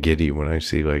get kind of giddy when I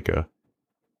see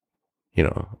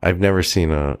I've never seen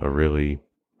a really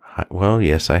high, well,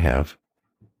 yes, I have.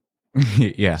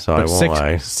 Yeah. So I won't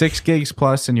lie. 6 gigs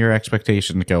plus and your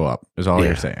expectations go up is all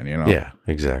you're saying, Yeah,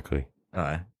 exactly.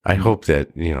 I hope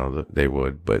that, they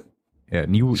would, but yeah,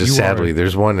 and sadly,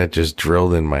 there's one that just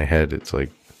drilled in my head. It's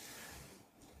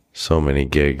so many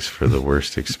gigs for the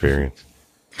worst experience.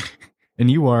 And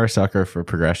you are a sucker for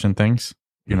progression things.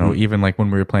 Even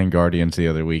when we were playing Guardians the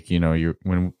other week,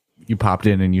 when you popped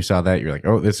in and you saw that, you're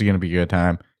oh, this is going to be a good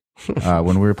time.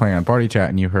 When we were playing on Party Chat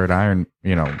and you heard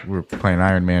we were playing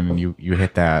Iron Man and you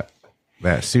hit that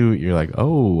suit, you're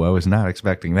oh, I was not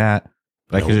expecting that.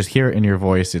 But I could just hear it in your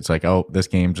voice. It's oh, this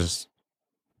game just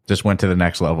went to the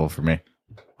next level for me.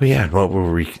 Well, yeah. What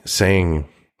were we saying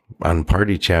on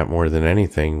Party Chat more than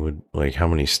anything would how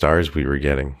many stars we were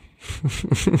getting?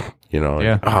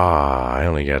 Yeah. I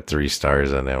only got 3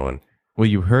 stars on that one. Well,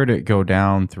 you heard it go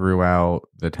down throughout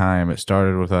the time. It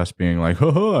started with us being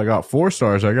oh, I got 4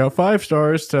 stars. I got 5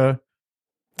 stars to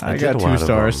I got 2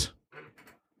 stars.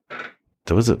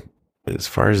 There was as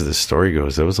far as the story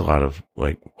goes, there was a lot of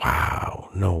wow,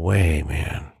 no way,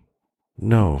 man.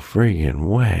 No friggin'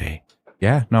 way.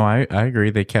 Yeah, no, I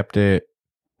agree. They kept it,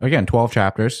 again, 12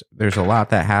 chapters. There's a lot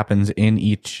that happens in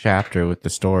each chapter with the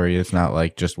story. It's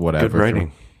not just whatever. Good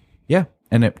writing. Yeah,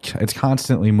 and it's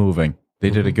constantly moving.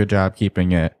 They did a good job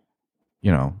keeping it,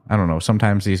 I don't know.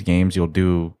 Sometimes these games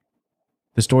the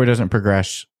story doesn't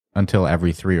progress until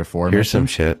every 3 or 4 Here's missions. some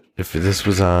shit. If this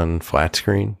was on flat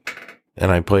screen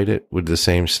and I played it with the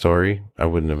same story, I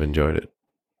wouldn't have enjoyed it.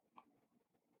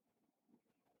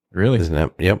 Really? Isn't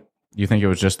that? Yep. You think it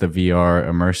was just the VR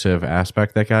immersive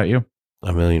aspect that got you?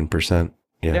 1,000,000%.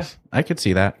 Yes. Yeah, I could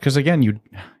see that. Because again,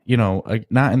 you know,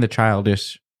 not in the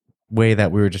childish way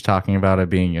that we were just talking about it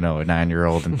being, you know, a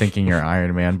 9-year-old and thinking you're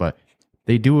Iron Man, but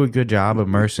they do a good job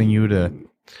immersing you to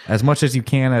as much as you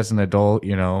can as an adult,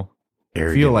 you know,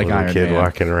 Arrogant feel like little Iron kid Man.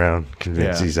 walking around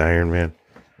convinced Yeah. he's Iron Man.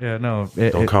 Yeah, no.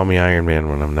 Don't call me Iron Man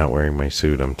when I'm not wearing my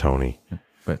suit. I'm Tony.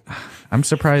 But I'm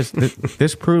surprised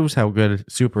this proves how good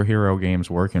superhero games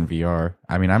work in VR.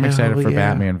 I mean, I'm excited Hell for yeah.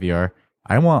 Batman VR.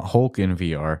 I want Hulk in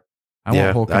VR. I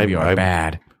want Hulk in VR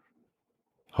bad.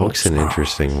 Hulk's an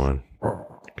interesting one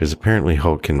because apparently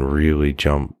Hulk can really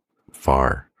jump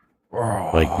far,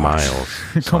 like miles.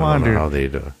 So Come I on, don't know dude. how they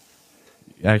do.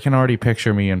 I can already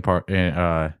picture me in part.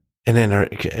 And then,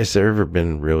 has there ever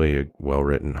been really a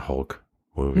well-written Hulk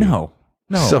movie? No.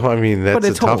 So I mean, that's a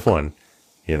it's tough Hulk. one.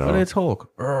 You know, But it's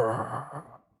Hulk.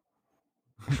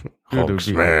 Hulk Dude,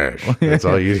 smash. That's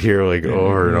all you'd hear like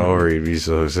over and over. You'd be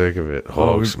so sick of it.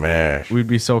 Hulk smash. We'd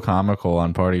be so comical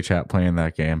on Party Chat playing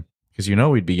that game because you know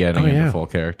we'd be getting into full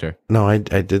character. No, I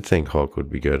did think Hulk would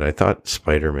be good. I thought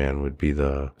Spider-Man would be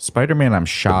the Spider-Man. I'm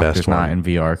shocked best is not one. in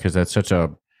VR because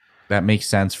that makes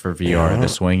sense for VR. The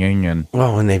swinging and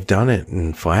well, and they've done it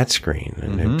in flat screen,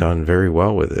 and they've done very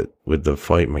well with it, with the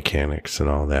fight mechanics and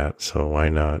all that. So why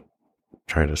not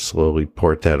try to slowly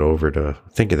port that over to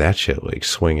think of that shit like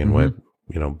swinging with,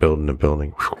 you know, building a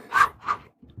building.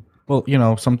 well, you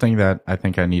know, something that I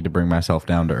think I need to bring myself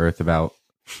down to earth about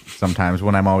sometimes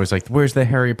when I'm always like, "Where's the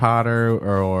Harry Potter?"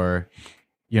 or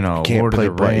you know, Can't Lord play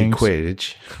of the Rings,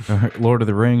 Quidditch. Lord of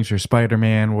the Rings or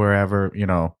Spider-Man, wherever, you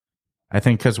know. I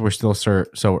think because we're still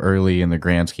so early in the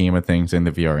grand scheme of things in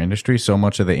the VR industry, so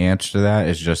much of the answer to that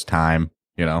is just time,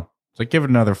 you know. It's like, give it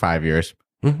another 5 years.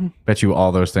 Bet you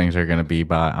all those things are going to be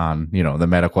on, you know, the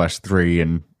MetaQuest 3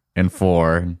 and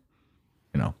 4, and,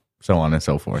 you know, so on and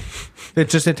so forth. It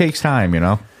takes time, you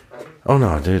know. Oh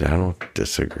no, dude, I don't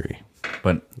disagree.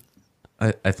 But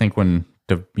I think when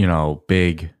the, you know,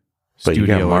 big But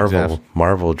studio you got execs-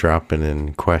 Marvel dropping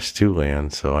in Quest 2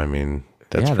 land, so I mean,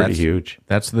 that's pretty huge.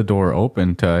 That's the door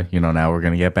open to, you know, now we're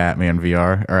going to get Batman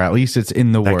VR, or at least it's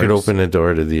in the That works. could open the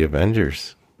door to the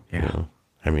Avengers. Yeah. You know?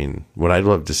 I mean, what I'd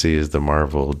love to see is the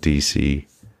Marvel DC.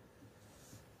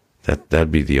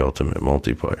 That'd be the ultimate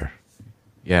multiplayer.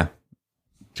 Yeah.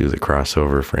 Do the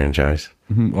crossover franchise.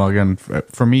 Well, again,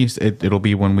 for me, it'll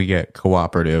be when we get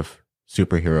cooperative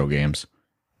superhero games.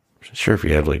 Sure, if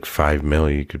you had like 5 mil,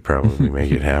 you could probably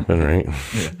make it happen, right?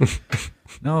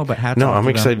 No, but hats No, off I'm to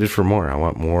them. excited for more. I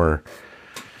want more.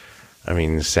 I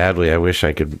mean, sadly, I wish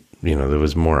I could, you know, there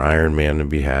was more Iron Man to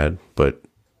be had, but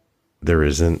there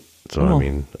isn't. So, I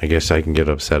mean, I guess I can get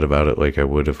upset about it like I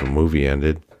would if a movie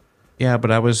ended. Yeah, but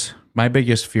my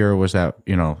biggest fear was that,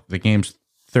 you know, the game's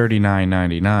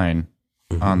 $39.99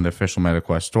 on the official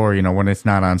MetaQuest store, you know, when it's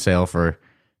not on sale for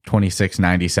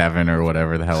 $26.97 or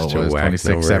whatever the hell Such a it was, whack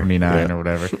 $26.79 number. or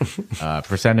whatever.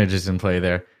 Percentages in play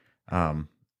there.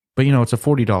 But, you know, it's a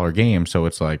 $40 game, so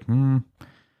it's like,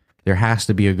 there has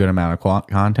to be a good amount of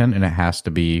content, and it has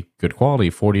to be good quality.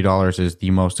 $40 is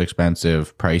the most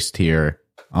expensive price tier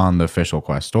on the official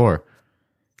Quest store.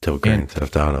 Till Grand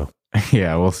Theft Auto.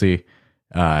 Yeah, we'll see.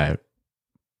 You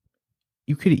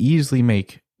could easily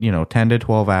make, you know, 10 to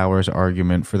 12 hours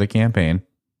argument for the campaign.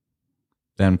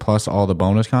 Then plus all the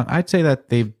bonus I'd say that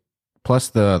plus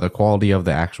the quality of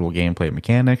the actual gameplay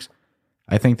mechanics.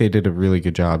 I think they did a really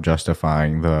good job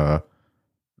justifying the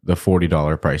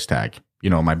 $40 price tag. You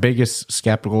know, my biggest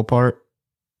skeptical part,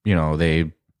 you know,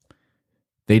 they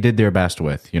did their best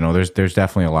with. You know, there's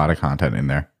definitely a lot of content in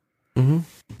there.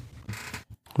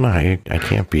 No, I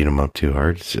can't beat them up too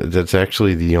hard. That's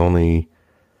actually the only.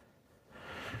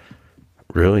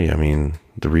 Really, I mean,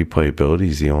 the replayability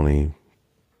is the only.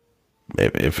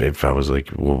 If I was like,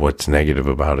 well, what's negative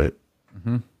about it?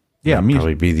 Yeah, That'd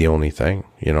probably be the only thing.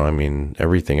 You know, I mean,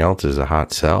 everything else is a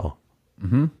hot sell.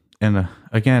 And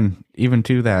again, even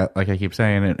to that, like I keep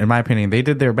saying, in my opinion, they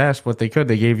did their best what they could.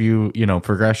 They gave you, you know,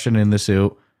 progression in the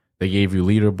suit. They gave you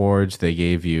leaderboards. They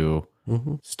gave you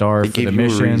star for the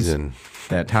missions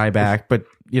that tie back. But,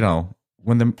 you know,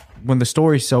 when the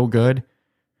story's so good,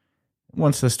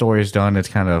 once the story's done, it's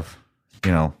kind of,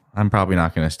 you know, I'm probably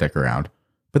not going to stick around.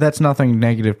 But that's nothing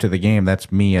negative to the game.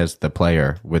 That's me as the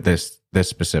player with this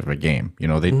specific game. You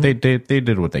know, they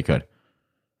did what they could.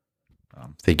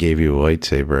 If they gave you a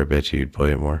lightsaber, I bet you'd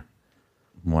play it more.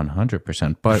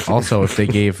 100%. But also, if they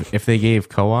gave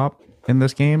co-op in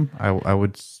this game, I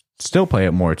would still play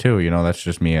it more too. You know, that's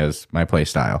just me as my play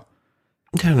style.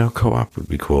 Yeah, no, co-op would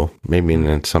be cool. Maybe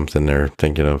that's something they're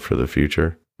thinking of for the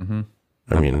future.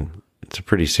 I mean, it's a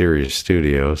pretty serious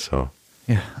studio, so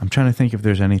Yeah, I'm trying to think if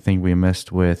there's anything we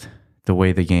missed with the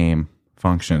way the game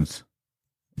functions.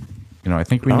 I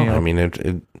think we nailed. I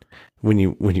mean, when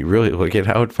you really look at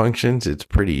how it functions, it's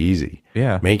pretty easy.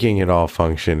 Yeah. Making it all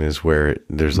function is where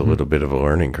there's a little bit of a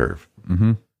learning curve.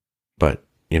 Mm-hmm. But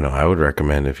I would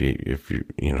recommend if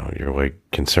you're like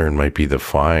concern might be the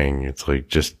flying, it's like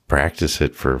just practice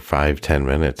it for 5-10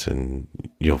 minutes and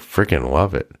you'll freaking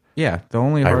love it. Yeah, the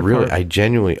only hard part, I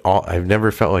genuinely, I've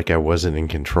never felt like I wasn't in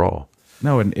control.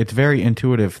 No, and it's very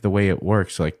intuitive the way it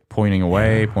works, like pointing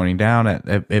away, pointing down.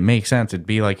 It makes sense. It'd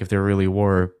be like if there really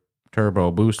were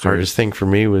turbo boosters. Hardest thing for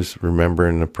me was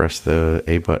remembering to press the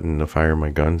A button to fire my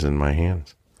guns in my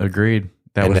hands. Agreed.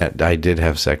 That I did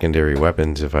have secondary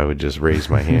weapons if I would just raise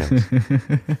my hands.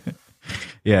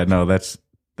 Yeah, no,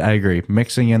 I agree.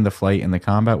 Mixing in the flight and the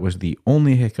combat was the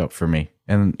only hiccup for me.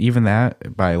 And even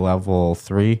that, by level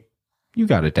 3, you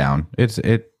got it down. It's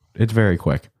very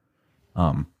quick.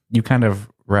 You kind of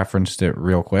referenced it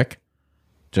real quick.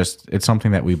 Just, it's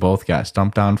something that we both got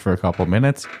stumped on for a couple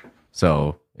minutes.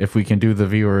 So if we can do the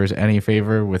viewers any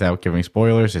favor without giving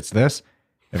spoilers, it's this.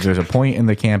 If there's a point in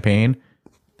the campaign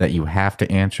that you have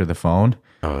to answer the phone.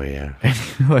 Oh, yeah.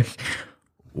 Like,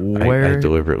 where? I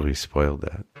deliberately spoiled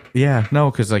that. Yeah,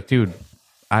 no, because like, dude,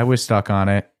 I was stuck on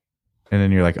it. And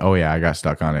then you're like, oh, yeah, I got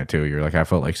stuck on it too. You're like, I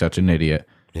felt like such an idiot.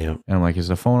 Yeah. And I'm like, is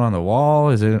the phone on the wall?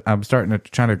 Is it? I'm trying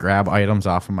to grab items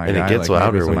off of my And guy. it gets like,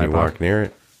 louder when you walk near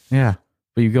it. Yeah.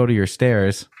 But you go to your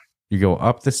stairs, you go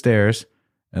up the stairs,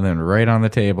 and then right on the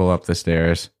table up the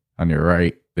stairs on your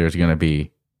right, there's going to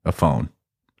be a phone.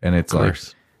 And it's like,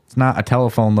 it's not a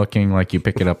telephone looking like you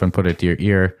pick it up and put it to your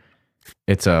ear.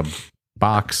 It's a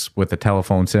box with a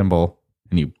telephone symbol,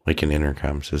 and you like an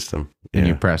intercom system. And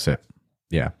you press it.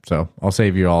 Yeah. So I'll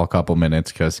save you all a couple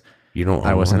minutes because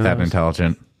I wasn't that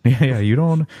intelligent. Yeah, you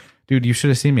don't, dude. You should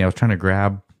have seen me. I was trying to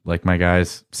grab like my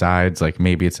guy's sides, like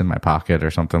maybe it's in my pocket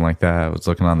or something like that. I was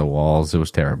looking on the walls. It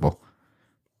was terrible.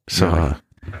 So,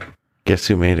 guess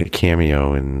who made a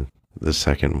cameo in the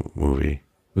second movie?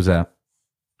 Who's that?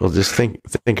 Well, just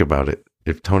think about it.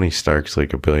 If Tony Stark's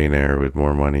like a billionaire with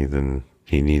more money than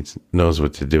he knows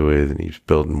what to do with, and he's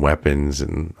building weapons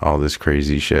and all this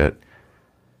crazy shit,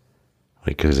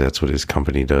 like because that's what his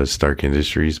company does, Stark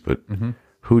Industries. But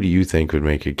who do you think would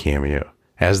make a cameo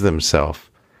as themselves?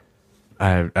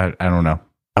 I don't know.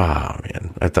 Oh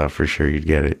man, I thought for sure you'd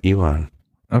get it, Elon.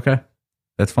 Okay,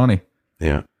 that's funny.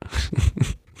 Yeah.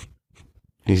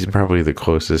 He's probably the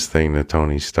closest thing to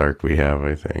Tony Stark we have,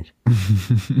 I think.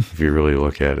 If you really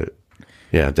look at it.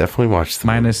 Yeah, definitely watch the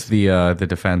minus the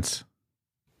defense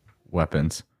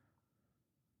weapons.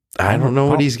 I don't know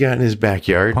what he's got in his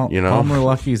backyard, Palmer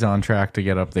Lucky's on track to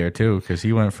get up there too, because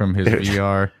he went from his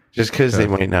VR. Just because they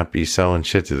might not be selling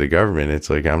shit to the government, it's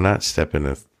like I'm not stepping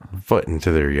a foot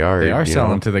into their yard. They are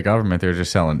selling to the government. They're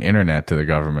just selling internet to the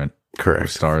government. Correct.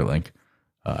 With Starlink.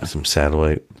 Some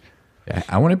satellite. Yeah,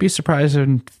 I wouldn't be surprised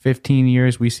in 15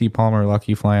 years we see Palmer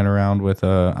Lucky flying around with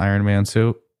a Iron Man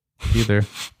suit either.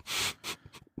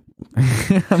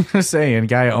 I'm just saying,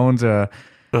 guy owns a...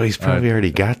 Well, he's probably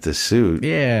already got the suit.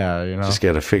 Yeah, Just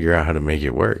got to figure out how to make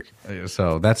it work.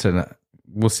 So that's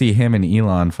we'll see him and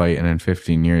Elon fighting in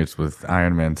 15 years with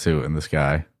Iron Man suit in the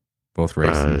sky. Both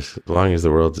racing. As long as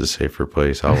the world's a safer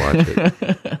place, I'll watch it.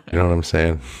 You know what I'm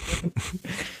saying?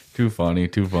 Too funny.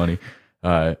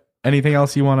 Anything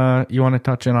else you wanna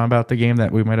touch in on about the game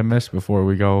that we might have missed before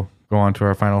we go on to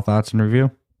our final thoughts and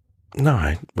review?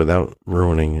 No, without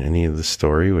ruining any of the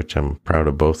story, which I'm proud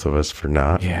of both of us for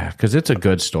not. Yeah, because it's a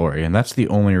good story, and that's the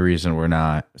only reason we're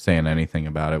not saying anything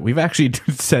about it. We've actually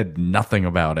said nothing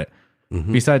about it.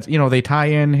 Mm-hmm. Besides, they tie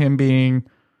in him being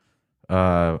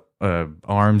a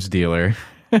arms dealer,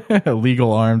 a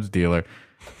legal arms dealer,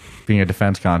 being a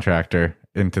defense contractor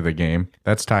into the game.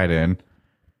 That's tied in.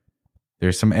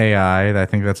 There's some AI. I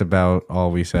think that's about all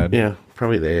we said. Yeah,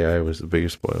 probably the AI was the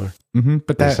biggest spoiler. Mm-hmm,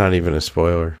 but that's not even a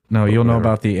spoiler. No, you'll know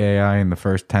about the AI in the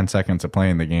first 10 seconds of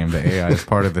playing the game. The AI is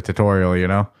part of the tutorial,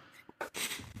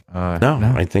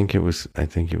 No, I think it was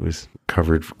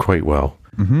covered quite well.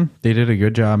 Mm-hmm. They did a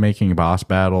good job making boss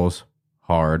battles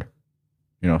hard.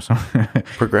 So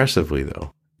progressively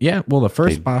though. Yeah, well, the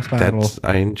first boss battle,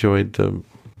 I enjoyed the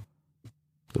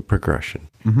progression.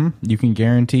 Mm-hmm. You can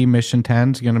guarantee Mission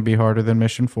 10 is going to be harder than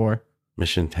Mission 4.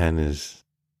 Mission 10 is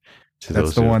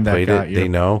that's the one that got you. They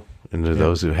know, and to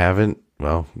those who haven't,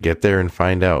 well, get there and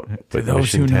find out. But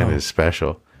Mission 10 is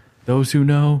special. Those who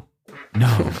know.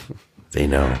 They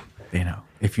know. They know.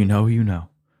 If you know, you know.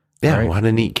 Yeah, right? A lot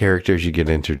of neat characters you get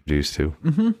introduced to.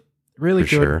 Mm-hmm. Really For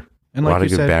good. Sure. And a lot of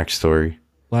good backstory.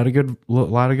 A lot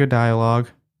of good dialogue.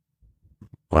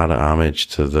 A lot of homage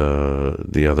to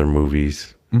the other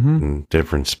movies. in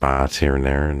different spots here and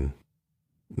there. And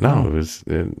no,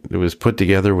 it was put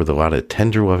together with a lot of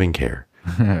tender, loving care.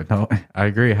 No, I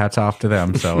agree. Hats off to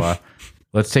them. So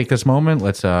let's take this moment.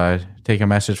 Let's take a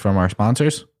message from our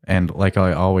sponsors. And like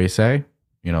I always say,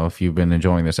 if you've been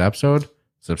enjoying this episode,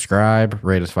 subscribe,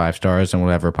 rate us 5 stars on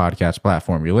whatever podcast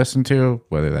platform you listen to,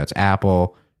 whether that's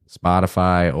Apple,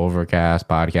 Spotify, Overcast,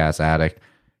 Podcast Addict,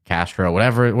 Castro,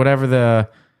 whatever the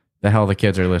hell the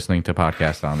kids are listening to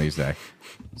podcasts on these days.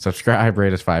 Subscribe,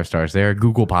 rate us 5 stars there.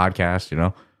 Google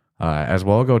Podcast, as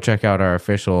well. Go check out our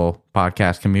official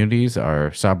podcast communities,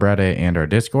 our subreddit, and our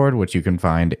Discord, which you can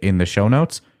find in the show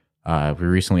notes. We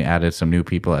recently added some new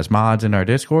people as mods in our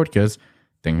Discord because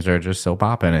things are just so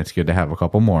poppin'. It's good to have a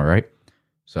couple more, right?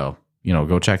 So,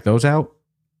 go check those out,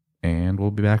 and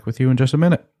we'll be back with you in just a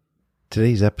minute.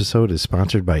 Today's episode is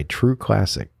sponsored by True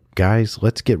Classic. Guys,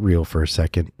 let's get real for a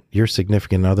second. Your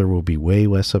significant other will be way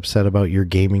less upset about your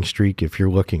gaming streak if you're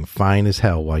looking fine as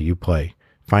hell while you play.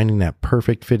 Finding that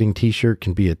perfect fitting t-shirt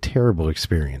can be a terrible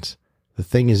experience. The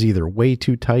thing is either way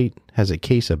too tight, has a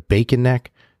case of bacon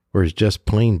neck, or is just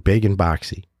plain big and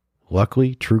boxy.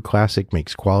 Luckily, True Classic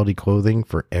makes quality clothing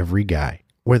for every guy.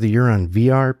 Whether you're on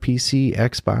VR, PC,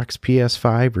 Xbox,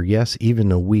 PS5, or yes, even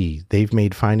the Wii, they've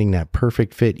made finding that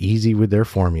perfect fit easy with their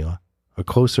formula. A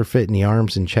closer fit in the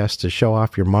arms and chest to show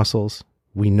off your muscles.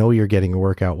 We know you're getting a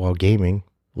workout while gaming.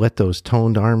 Let those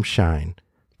toned arms shine.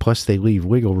 Plus, they leave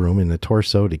wiggle room in the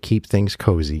torso to keep things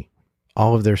cozy.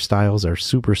 All of their styles are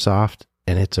super soft,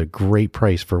 and it's a great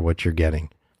price for what you're getting.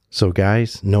 So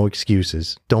guys, no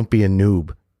excuses. Don't be a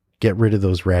noob. Get rid of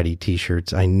those ratty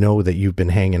t-shirts I know that you've been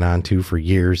hanging on to for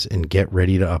years and get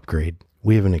ready to upgrade.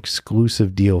 We have an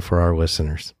exclusive deal for our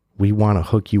listeners. We want to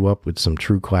hook you up with some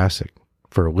True Classic.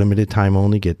 For a limited time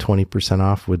only, get 20%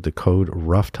 off with the code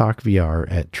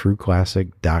RoughTalkVR at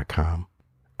trueclassic.com.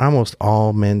 Almost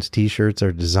all men's t-shirts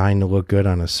are designed to look good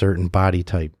on a certain body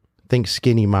type. Think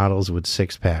skinny models with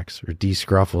 6-packs or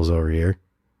D-Scruffles over here.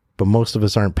 But most of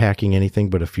us aren't packing anything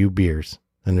but a few beers,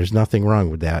 and there's nothing wrong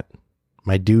with that.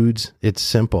 My dudes, it's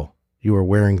simple. You are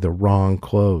wearing the wrong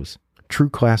clothes. True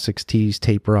Classics tees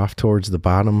taper off towards the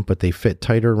bottom, but they fit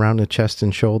tighter around the chest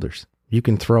and shoulders. You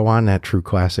can throw on that True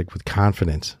Classic with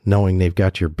confidence, knowing they've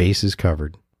got your bases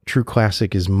covered. True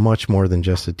Classic is much more than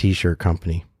just a t-shirt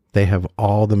company. They have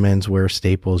all the menswear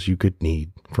staples you could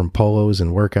need, from polos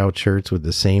and workout shirts with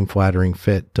the same flattering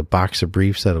fit to boxer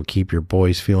briefs that'll keep your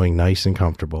boys feeling nice and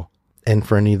comfortable. And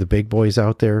for any of the big boys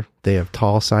out there, they have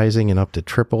tall sizing and up to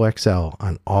XXL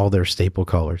on all their staple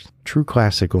colors. True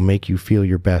Classic will make you feel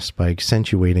your best by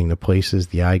accentuating the places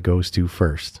the eye goes to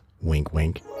first. Wink,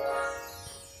 wink.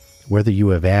 Whether you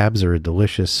have abs or a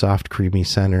delicious, soft, creamy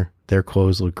center, their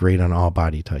clothes look great on all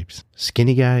body types.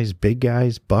 Skinny guys, big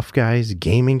guys, buff guys,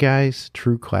 gaming guys,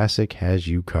 True Classic has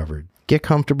you covered. Get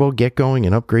comfortable, get going,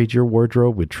 and upgrade your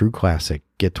wardrobe with True Classic.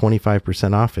 Get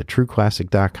 25% off at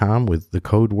trueclassic.com with the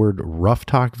code word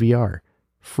RoughTalkVR.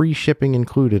 Free shipping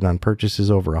included on purchases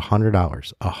over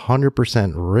 $100.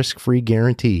 100% risk-free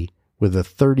guarantee with a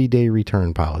 30-day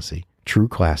return policy. True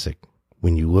Classic.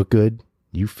 When you look good,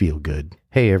 you feel good.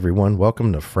 Hey everyone,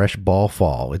 welcome to Fresh Ball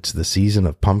Fall. It's the season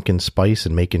of pumpkin spice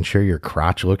and making sure your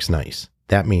crotch looks nice.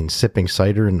 That means sipping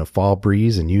cider in the fall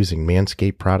breeze and using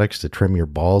Manscaped products to trim your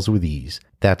balls with ease.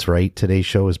 That's right, today's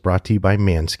show is brought to you by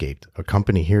Manscaped, a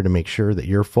company here to make sure that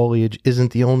your foliage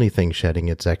isn't the only thing shedding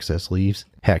its excess leaves.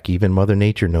 Heck, even Mother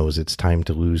Nature knows it's time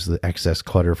to lose the excess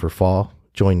clutter for fall.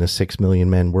 Join the 6 million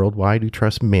men worldwide who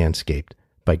trust Manscaped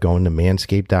by going to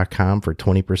manscaped.com for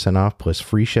 20% off plus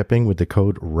free shipping with the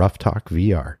code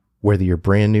RoughTalkVR. Whether you're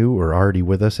brand new or already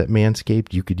with us at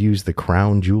Manscaped, you could use the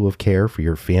crown jewel of care for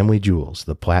your family jewels,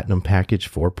 the Platinum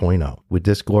Package 4.0. With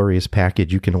this glorious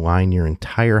package, you can align your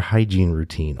entire hygiene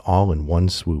routine all in one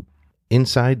swoop.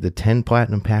 Inside the 10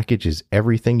 Platinum Package is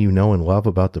everything you know and love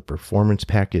about the Performance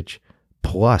Package,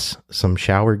 plus some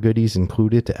shower goodies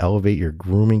included to elevate your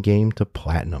grooming game to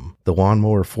platinum. The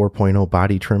Lawnmower 4.0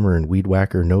 body trimmer and Weed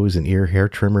Whacker nose and ear hair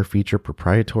trimmer feature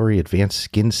proprietary advanced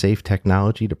skin-safe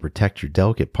technology to protect your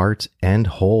delicate parts and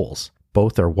holes.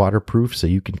 Both are waterproof so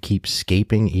you can keep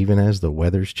scaping even as the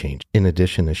weather's change. In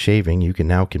addition to shaving, you can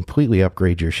now completely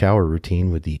upgrade your shower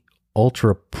routine with the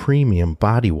Ultra Premium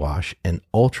Body Wash and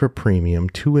Ultra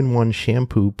Premium 2-in-1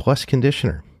 Shampoo plus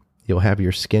Conditioner. You'll have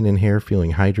your skin and hair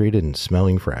feeling hydrated and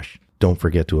smelling fresh. Don't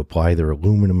forget to apply their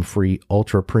aluminum-free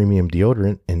ultra premium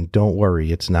deodorant, and don't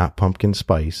worry, it's not pumpkin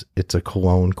spice, it's a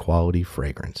cologne quality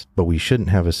fragrance. But we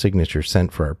shouldn't have a signature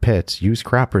scent for our pets. Use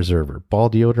Crop Preserver, Ball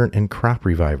Deodorant, and Crop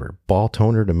Reviver, Ball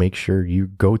Toner to make sure your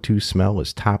go-to smell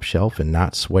is top shelf and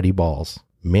not sweaty balls.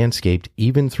 Manscaped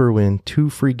even threw in 2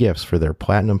 free gifts for their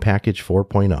Platinum Package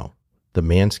 4.0. the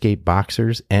Manscaped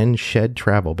Boxers and Shed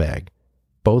Travel Bag,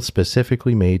 both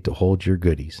specifically made to hold your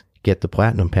goodies. Get the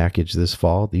Platinum Package this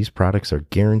fall. These products are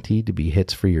guaranteed to be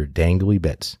hits for your dangly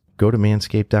bits. Go to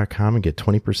manscaped.com and get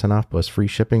 20% off plus free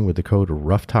shipping with the code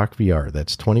RoughTalkVR.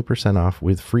 That's 20% off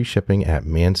with free shipping at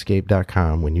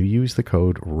manscaped.com when you use the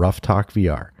code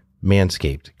RoughTalkVR.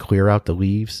 Manscaped, clear out the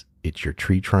leaves. It's your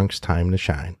tree trunk's time to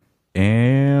shine.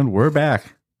 And we're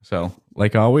back. So,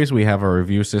 like always, we have a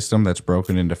review system that's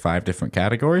broken into 5 different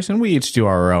categories, and we each do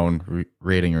our own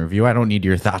rating and review. I don't need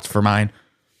your thoughts for mine.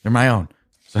 They're my own.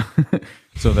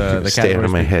 So the stay out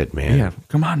of my head, man. Yeah,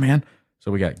 come on, man.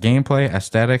 So we got gameplay,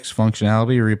 aesthetics,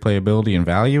 functionality, replayability, and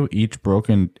value, each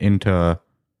broken into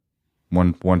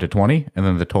 1 to 20, and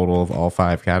then the total of all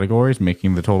 5 categories,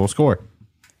 making the total score.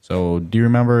 So, do you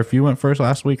remember if you went first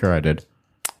last week or I did?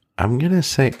 I'm gonna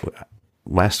say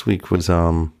last week was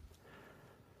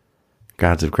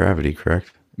Gods of Gravity,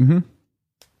 correct? Mm-hmm.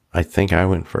 I think I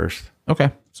went first. Okay,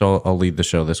 so I'll lead the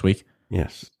show this week.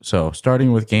 Yes. So,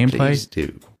 starting with gameplay, Please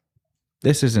do.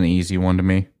 this is an easy one to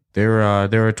me. There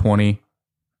are 20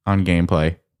 on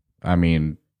gameplay. I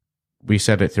mean, we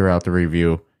said it throughout the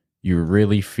review. You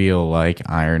really feel like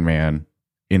Iron Man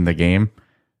in the game.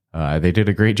 They did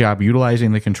a great job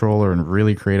utilizing the controller in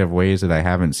really creative ways that I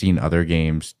haven't seen other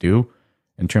games do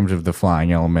in terms of the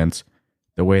flying elements.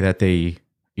 The way that they,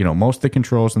 most of the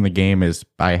controls in the game is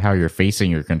by how you're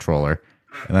facing your controller.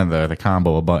 And then the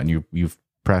combo button you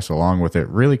press along with it.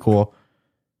 Really cool.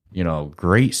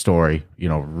 Great story.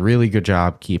 Really good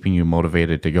job keeping you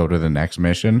motivated to go to the next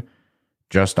mission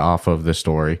just off of the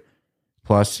story.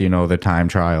 Plus, the time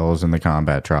trials and the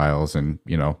combat trials and,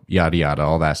 yada, yada,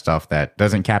 all that stuff that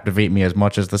doesn't captivate me as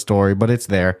much as the story, but it's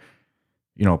there.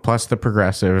 Plus the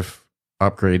progressive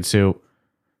upgrade suit.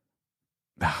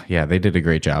 Yeah, they did a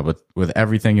great job with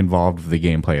everything involved with the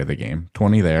gameplay of the game.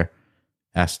 20 there.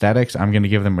 Aesthetics, I'm going to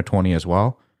give them a 20 as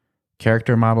well.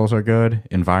 Character models are good.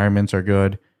 Environments are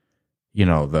good.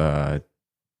 The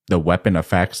weapon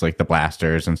effects, like the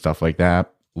blasters and stuff like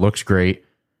that, looks great.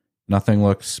 Nothing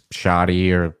looks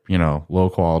shoddy or, low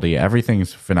quality.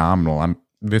 Everything's phenomenal.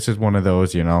 This is one of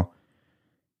those,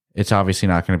 it's obviously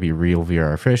not going to be real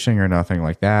VR fishing or nothing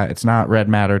like that. It's not Red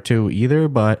Matter 2 either,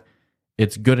 but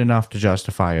it's good enough to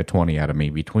justify a 20 out of me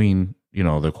between,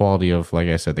 the quality of, like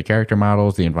I said, the character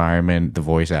models, the environment, the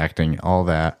voice acting, all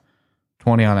that.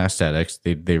 20 on aesthetics.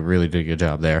 They really did a good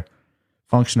job there.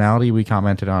 Functionality, we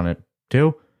commented on it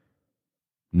too.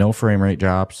 No frame rate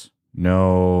drops.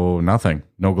 No, nothing.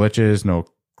 No glitches, no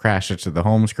crashes to the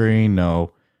home screen,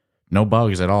 no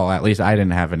bugs at all. At least I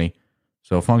didn't have any.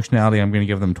 So functionality, I'm going to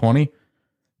give them 20.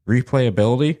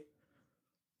 Replayability,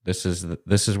 this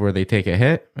is where they take a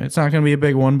hit. It's not going to be a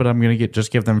big one, but I'm going to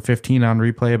just give them 15 on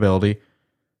replayability.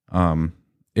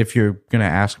 If you're going to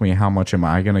ask me how much am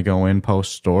I going to go in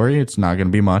post story, it's not going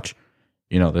to be much.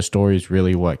 The story is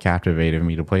really what captivated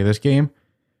me to play this game.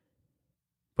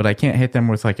 But I can't hit them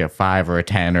with like a 5 or a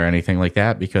 10 or anything like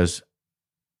that because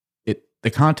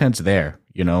the content's there.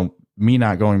 Me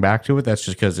not going back to it, that's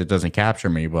just because it doesn't capture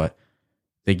me. But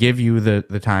they give you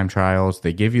the time trials.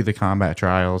 They give you the combat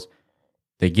trials.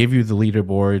 They give you the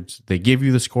leaderboards. They give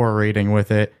you the score rating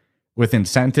with it, with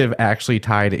incentive actually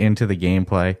tied into the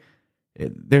gameplay.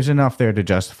 There's enough there to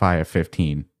justify a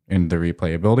 15 in the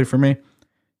replayability for me.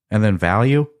 And then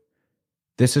value.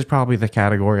 This is probably the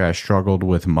category I struggled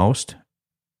with most.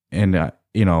 And,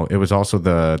 it was also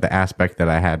the aspect that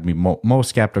I had me most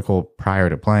skeptical prior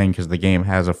to playing because the game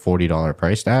has a $40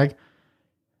 price tag.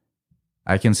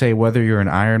 I can say whether you're an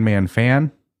Iron Man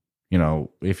fan,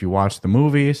 if you watch the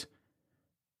movies,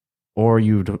 or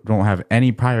you don't have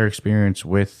any prior experience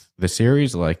with the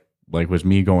series, like was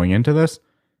me going into this,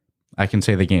 I can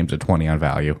say the game's a 20 on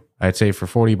value. I'd say for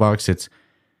 $40,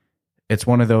 it's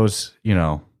one of those,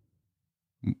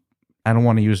 I don't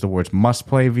want to use the words must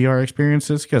play VR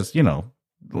experiences because,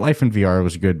 life in VR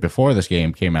was good before this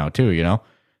game came out too,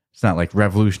 It's not like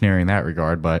revolutionary in that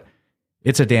regard, but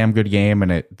it's a damn good game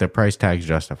and the price tag's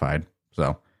justified.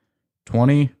 So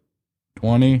 20,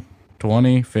 20,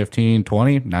 20, 15,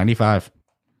 20, 95.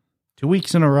 2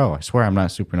 weeks in a row. I swear I'm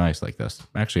not super nice like this.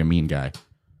 I'm actually a mean guy.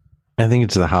 I think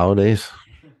it's the holidays.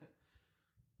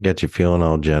 Get you feeling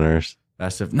all generous.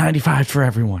 Best of 95 for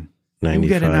everyone. 95. You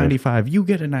get a 95. You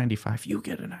get a 95. You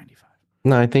get a 95.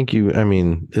 No, I think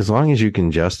as long as you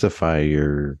can justify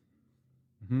your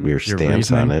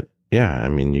stance on it. Yeah.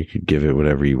 You could give it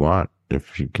whatever you want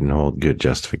if you can hold good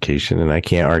justification. And I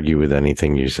can't argue with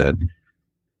anything you said.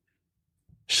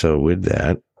 So with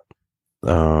that,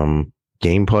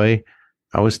 gameplay,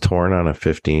 I was torn on a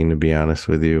 15, to be honest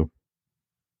with you.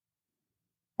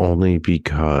 Only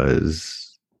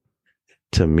because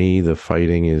to me, the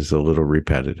fighting is a little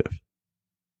repetitive.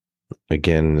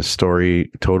 Again, the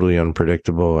story totally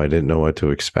unpredictable. I didn't know what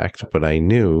to expect, but I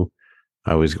knew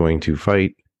I was going to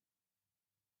fight.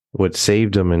 What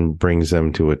saved them and brings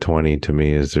them to a 20 to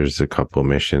me is there's a couple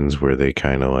missions where they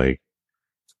kind of like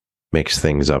mix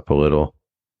things up a little.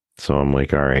 So I'm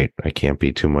like, all right, I can't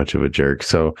be too much of a jerk.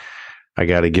 So I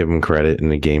got to give them credit in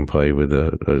the gameplay with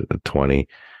a 20.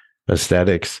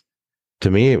 Aesthetics, to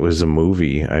me, it was a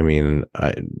movie. I mean,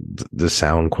 the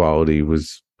sound quality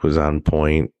was on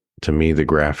point. To me, the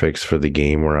graphics for the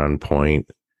game were on point.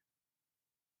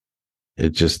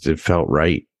 It felt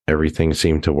right. Everything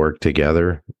seemed to work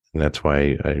together. And that's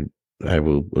why I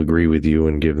will agree with you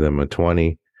and give them a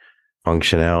 20.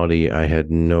 Functionality, I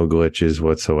had no glitches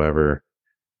whatsoever.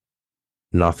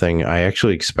 Nothing. I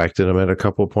actually expected them at a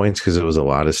couple points because there was a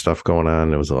lot of stuff going on.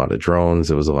 There was a lot of drones.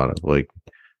 There was a lot of like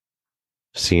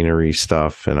scenery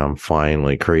stuff, and I'm flying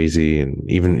like crazy. And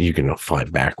even you can fly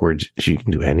backwards. You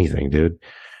can do anything, dude.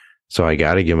 So I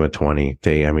got to give them a 20.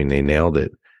 They nailed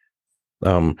it.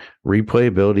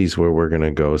 Replayability is where we're going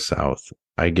to go south.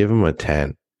 I give them a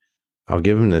 10. I'll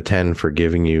give them the 10 for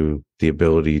giving you the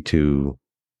ability to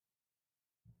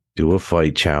do a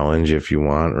fight challenge if you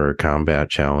want, or a combat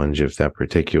challenge if that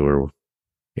particular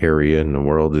area in the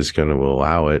world is going to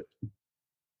allow it.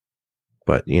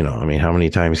 But, how many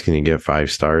times can you get 5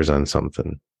 stars on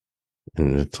something?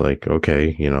 And it's like,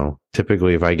 okay,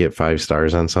 typically if I get 5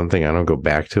 stars on something, I don't go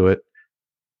back to it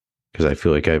because I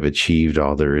feel like I've achieved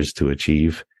all there is to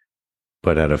achieve.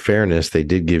 But out of fairness, they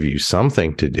did give you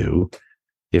something to do.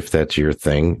 If that's your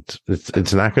thing,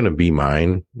 it's not going to be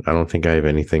mine. I don't think I have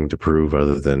anything to prove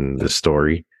other than the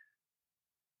story.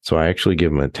 So I actually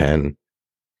give them a 10.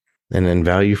 And then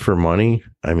value for money,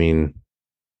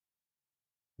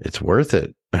 it's worth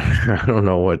it. I don't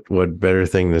know what better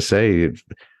thing to say.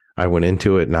 I went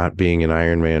into it not being an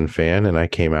Iron Man fan, and I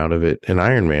came out of it an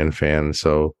Iron Man fan.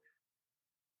 So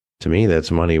to me,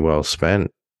 that's money well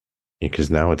spent, because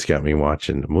now it's got me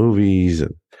watching the movies,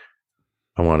 and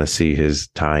I want to see his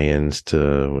tie-ins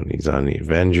to when he's on the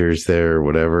Avengers there or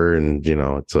whatever. And,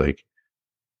 it's like,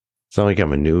 it's not like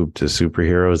I'm a noob to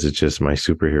superheroes. It's just my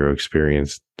superhero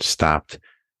experience stopped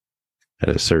at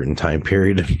a certain time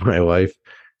period in my life.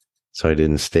 So I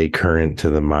didn't stay current to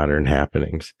the modern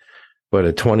happenings. But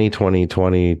a 20, 20,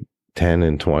 20, 10,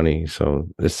 and 20. So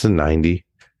it's a 90.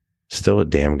 Still a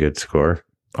damn good score.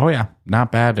 Oh, yeah.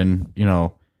 Not bad. And,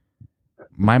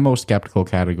 my most skeptical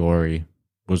category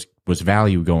was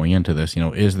value going into this.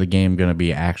 Is the game going to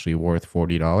be actually worth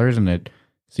 $40? And it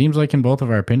seems like in both of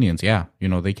our opinions, yeah,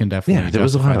 they can definitely. Yeah, there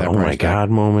was a lot of oh my god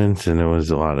moments, and there was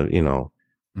a lot of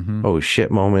oh shit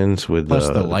moments with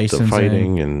the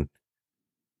fighting, and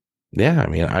yeah,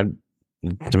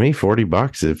 to me,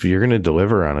 $40 if you're going to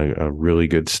deliver on a really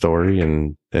good story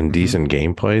and decent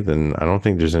gameplay, then I don't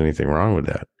think there's anything wrong with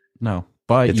that. No,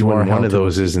 but it's when one of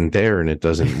those isn't there and it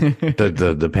doesn't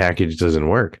the package doesn't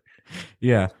work.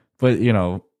 Yeah, but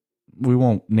we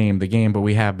won't name the game, but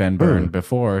we have been burned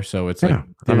before, so it's like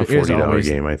on a $40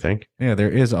 game, I think. Yeah, there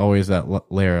is always that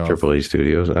layer of AAA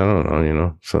Studios. I don't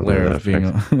know, layer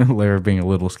of being a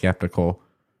little skeptical.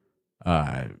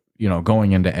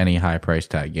 Going into any high price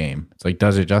tag game, it's like,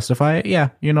 does it justify it? Yeah,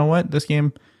 you know what, this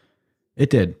game, it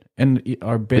did. And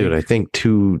our big dude, I think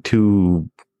two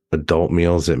adult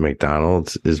meals at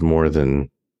McDonald's is more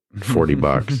than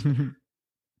 $40.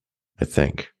 I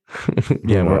think.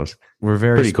 Yeah, we're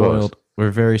very spoiled. Close. We're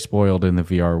very spoiled in the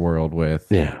VR world with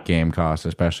game costs,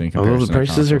 especially in comparison. Although the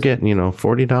prices are getting,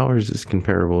 $40 is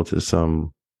comparable to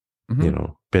some,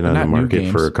 been on the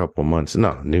market for a couple months.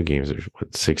 No, new games are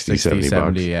what, 60, 70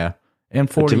 bucks. Yeah. And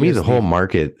 40 but to me, the whole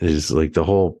market is like the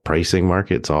whole pricing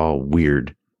market's all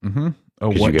weird. Mm-hmm.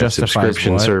 Because you got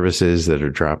subscription services that are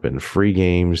dropping free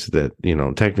games that,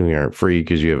 technically aren't free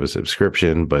because you have a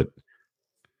subscription, but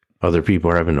other people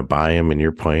are having to buy them and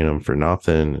you're playing them for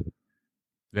nothing.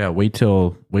 Yeah, wait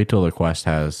till the Quest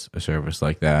has a service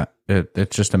like that.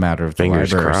 It's just a matter of the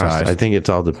library size. I think it's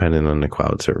all dependent on the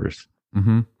cloud service.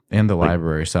 Mm-hmm. And the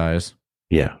library size.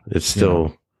 Yeah, it's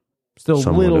still a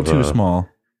little too small.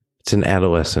 It's an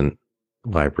adolescent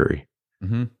library.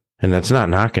 Mm-hmm. And that's not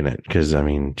knocking it because,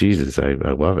 Jesus, I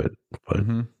love it. But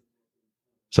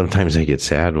sometimes I get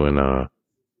sad when I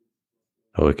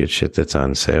look at shit that's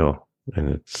on sale. And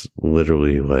it's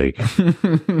literally like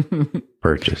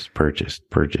purchased. I'm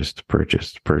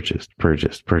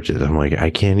like, I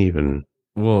can't even.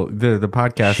 Well, the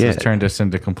podcast has turned us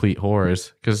into complete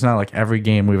horrors because it's not like every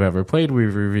game we've ever played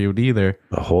we've reviewed either.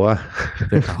 A whore?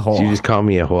 Did you just call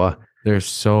me a whore? There's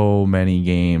so many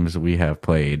games we have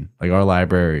played, like our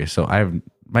library. So I have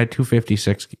my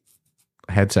 256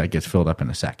 headset gets filled up in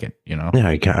a second, you know? Yeah,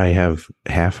 I have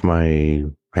half my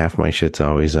shit's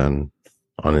always on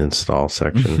uninstall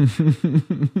section.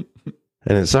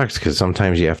 And it sucks because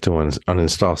sometimes you have to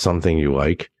uninstall something you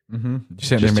like. Mm-hmm. You're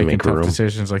sitting there making tough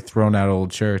decisions, like throwing out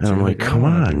old shirts. And I'm like, come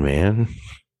on, man.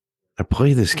 I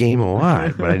play this game a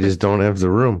lot, but I just don't have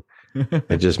the room.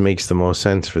 It just makes the most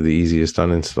sense for the easiest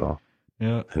uninstall.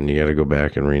 Yeah. And you got to go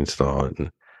back and reinstall it.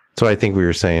 And so I think we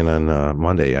were saying on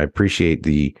Monday, I appreciate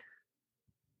the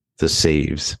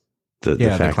saves. The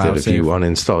fact that if you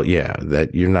uninstall,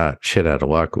 that you're not shit out of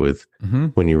luck with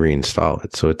when you reinstall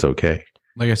it. So it's okay.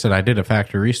 Like I said, I did a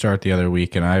factory restart the other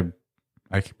week, and I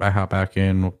hop back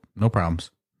in, no problems.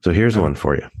 So here's one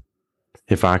for you.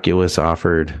 If Oculus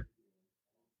offered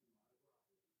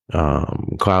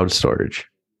cloud storage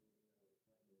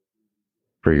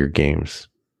for your games,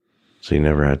 so you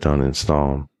never had to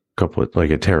uninstall them,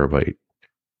 like a terabyte,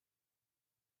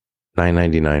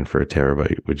 $9.99 for a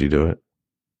terabyte, would you do it?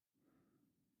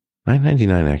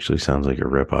 $9.99 actually sounds like a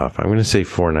ripoff. I'm going to say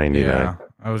 $4.99. Yeah,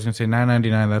 I was going to say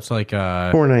 $9.99. That's like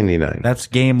 $4.99. That's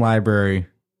game library.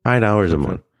 $5 a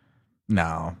month.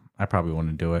 No, I probably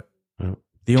wouldn't do it. No.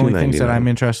 The only things that I'm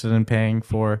interested in paying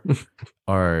for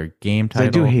are game titles.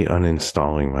 I do hate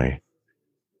uninstalling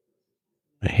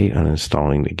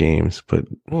the games, but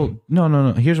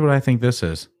no. Here's what I think this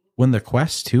is. When the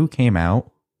Quest 2 came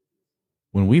out,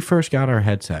 when we first got our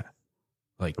headset,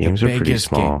 like games the are pretty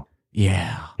small. Game,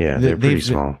 yeah, they're pretty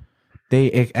small. They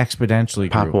exponentially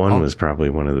Pop grew. 1 was probably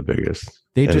one of the biggest.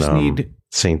 They just need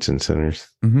Saints and Sinners.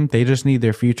 They just need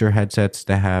their future headsets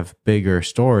to have bigger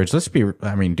storage.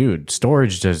 Dude,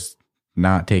 storage does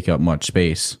not take up much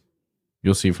space.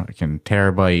 You'll see fucking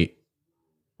terabyte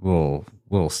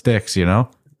little sticks, you know?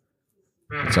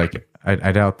 It's like,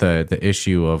 I doubt the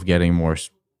issue of getting more,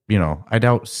 I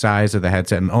doubt size of the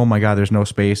headset and, oh my God, there's no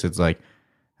space. It's like,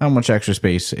 how much extra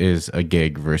space is a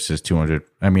gig versus a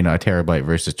terabyte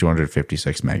versus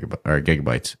 256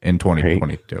 gigabytes in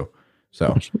 2022? Right.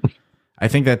 So I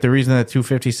think that the reason that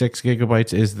 256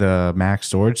 gigabytes is the max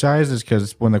storage size is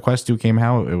because when the Quest 2 came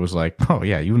out, it was like, oh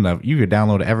yeah, you could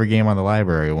download every game on the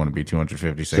library. It wouldn't be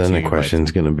 256 then gigabytes. The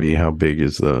question's going to be, how big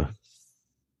is the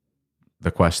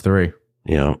Quest 3?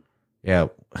 Yeah.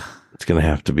 It's going to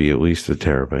have to be at least a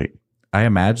terabyte. I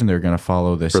imagine they're going to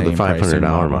follow the same $500 pricing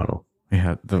model.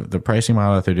 Yeah, the pricing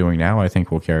model that they're doing now, I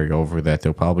think will carry over. That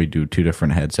they'll probably do two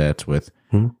different headsets with,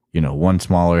 one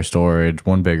smaller storage,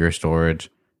 one bigger storage.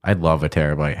 I'd love a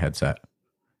terabyte headset.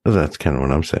 Well, that's kind of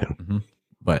what I'm saying. Mm-hmm.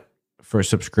 But for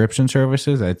subscription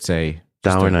services, I'd say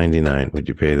 $1.99. Would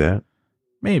you pay that?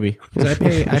 Maybe.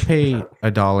 I pay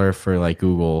 $1 for like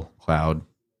Google Cloud.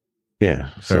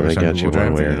 Yeah, so they got you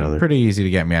one way or another. Pretty easy to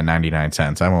get me on 99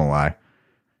 cents. I won't lie.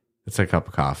 It's a cup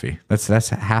of coffee. That's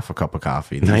half a cup of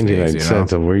coffee. 99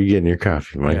 cents. Where are you getting your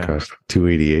coffee? Mine costs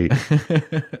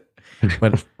 $2.88.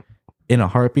 But in a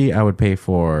heartbeat, I would pay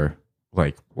for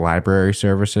like library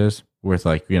services with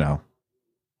like,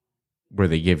 where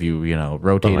they give you,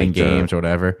 rotating like games or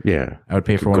whatever. Yeah. I would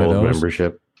pay for one of those.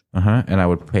 Membership. And I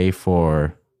would pay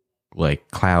for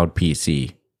like cloud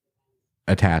PC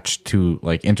attached to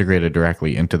like integrated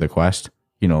directly into the Quest.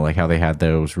 Like how they had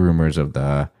those rumors of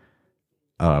the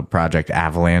Project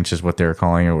Avalanche is what they were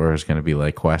calling it, where it's going to be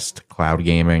like Quest cloud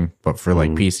gaming, but for like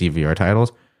PC VR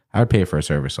titles. I would pay for a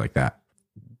service like that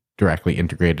directly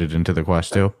integrated into the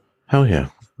Quest 2. Hell yeah.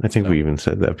 I think we even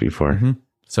said that before. Mm-hmm.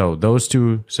 So those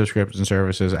two subscription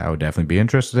services I would definitely be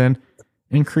interested in.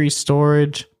 Increased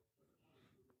storage.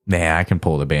 Nah, I can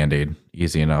pull the Band-Aid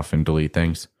easy enough and delete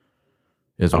things.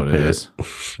 Is what it is.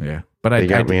 Yeah. But they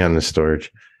got me on the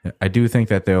storage. I do think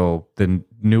that the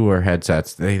newer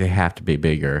headsets, they have to be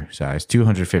bigger size.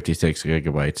 256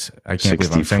 gigabytes. I can't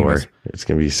believe I'm saying this. It's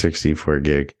going to be 64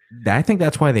 gig. I think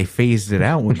that's why they phased it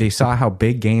out. When they saw how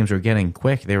big games were getting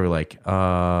quick, they were like,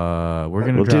 we're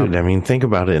going to drop. Dude, think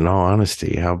about it in all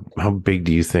honesty. How big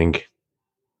do you think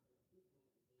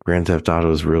Grand Theft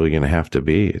Auto is really going to have to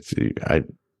be? It's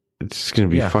going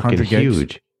to be fucking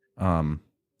huge.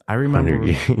 I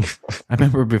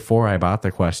remember before I bought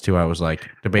the Quest 2, I was like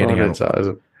debating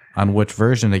on which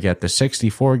version to get, the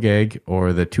 64 gig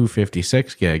or the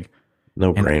 256 gig.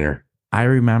 No brainer. I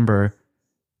remember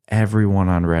everyone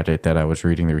on Reddit that I was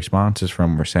reading the responses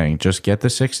from were saying, just get the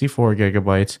 64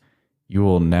 gigabytes. You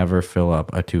will never fill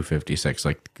up a 256.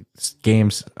 Like,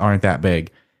 games aren't that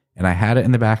big. And I had it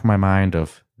in the back of my mind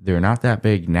of, they're not that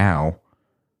big now.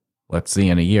 Let's see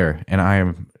in a year. And I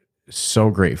am so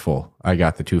grateful I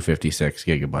got the 256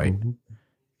 gigabyte.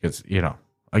 Because,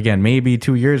 again, maybe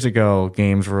 2 years ago,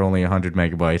 games were only 100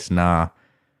 megabytes. Nah,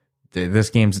 this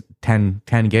game's 10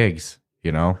 gigs,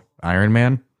 Iron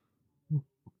Man.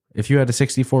 If you had a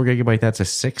 64 gigabyte, that's a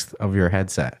sixth of your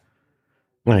headset.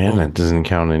 Well, yeah, that doesn't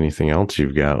count anything else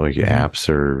you've got, like apps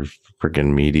or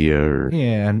freaking media or.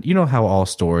 Yeah, and you know how all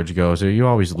storage goes. You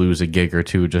always lose a gig or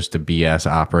two just to BS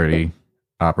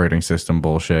operating system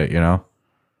bullshit, you know?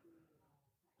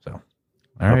 So,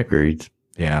 all right. Upgrades.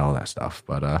 Yeah, all that stuff.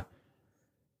 But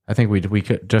I think we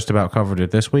could just about covered it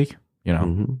this week. You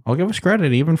know, I'll give us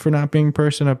credit even for not being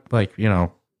person up, like, you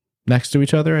know, next to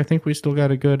each other. I think we still got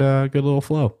a good little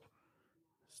flow.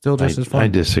 Still just as fun. I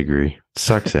disagree.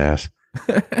 Sucks ass.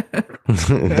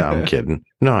 No, I'm kidding.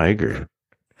 No, I agree.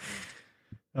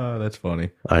 Oh, that's funny.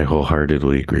 I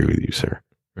wholeheartedly agree with you, sir.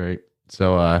 Right.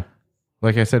 So,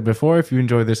 like I said before, if you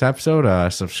enjoyed this episode,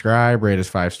 subscribe, rate us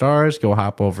 5 stars, go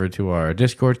hop over to our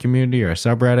Discord community or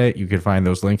subreddit. You can find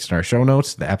those links in our show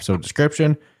notes, the episode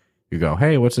description. You go,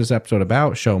 hey, what's this episode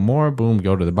about? Show more. Boom,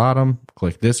 go to the bottom,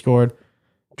 click Discord,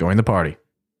 join the party.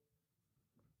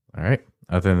 All right.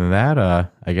 Other than that,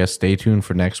 I guess stay tuned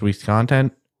for next week's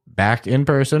content. Back in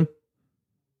person.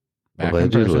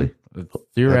 Allegedly.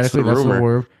 Theoretically, that's rumor. what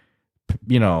we're,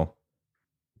 you know,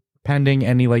 pending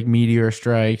any like meteor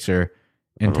strikes or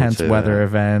intense weather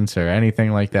events or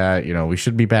anything like that. You know, we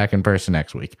should be back in person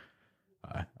next week.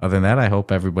 Other than that, I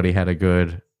hope everybody had a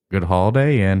good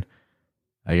holiday, and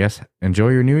I guess enjoy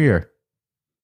your new year.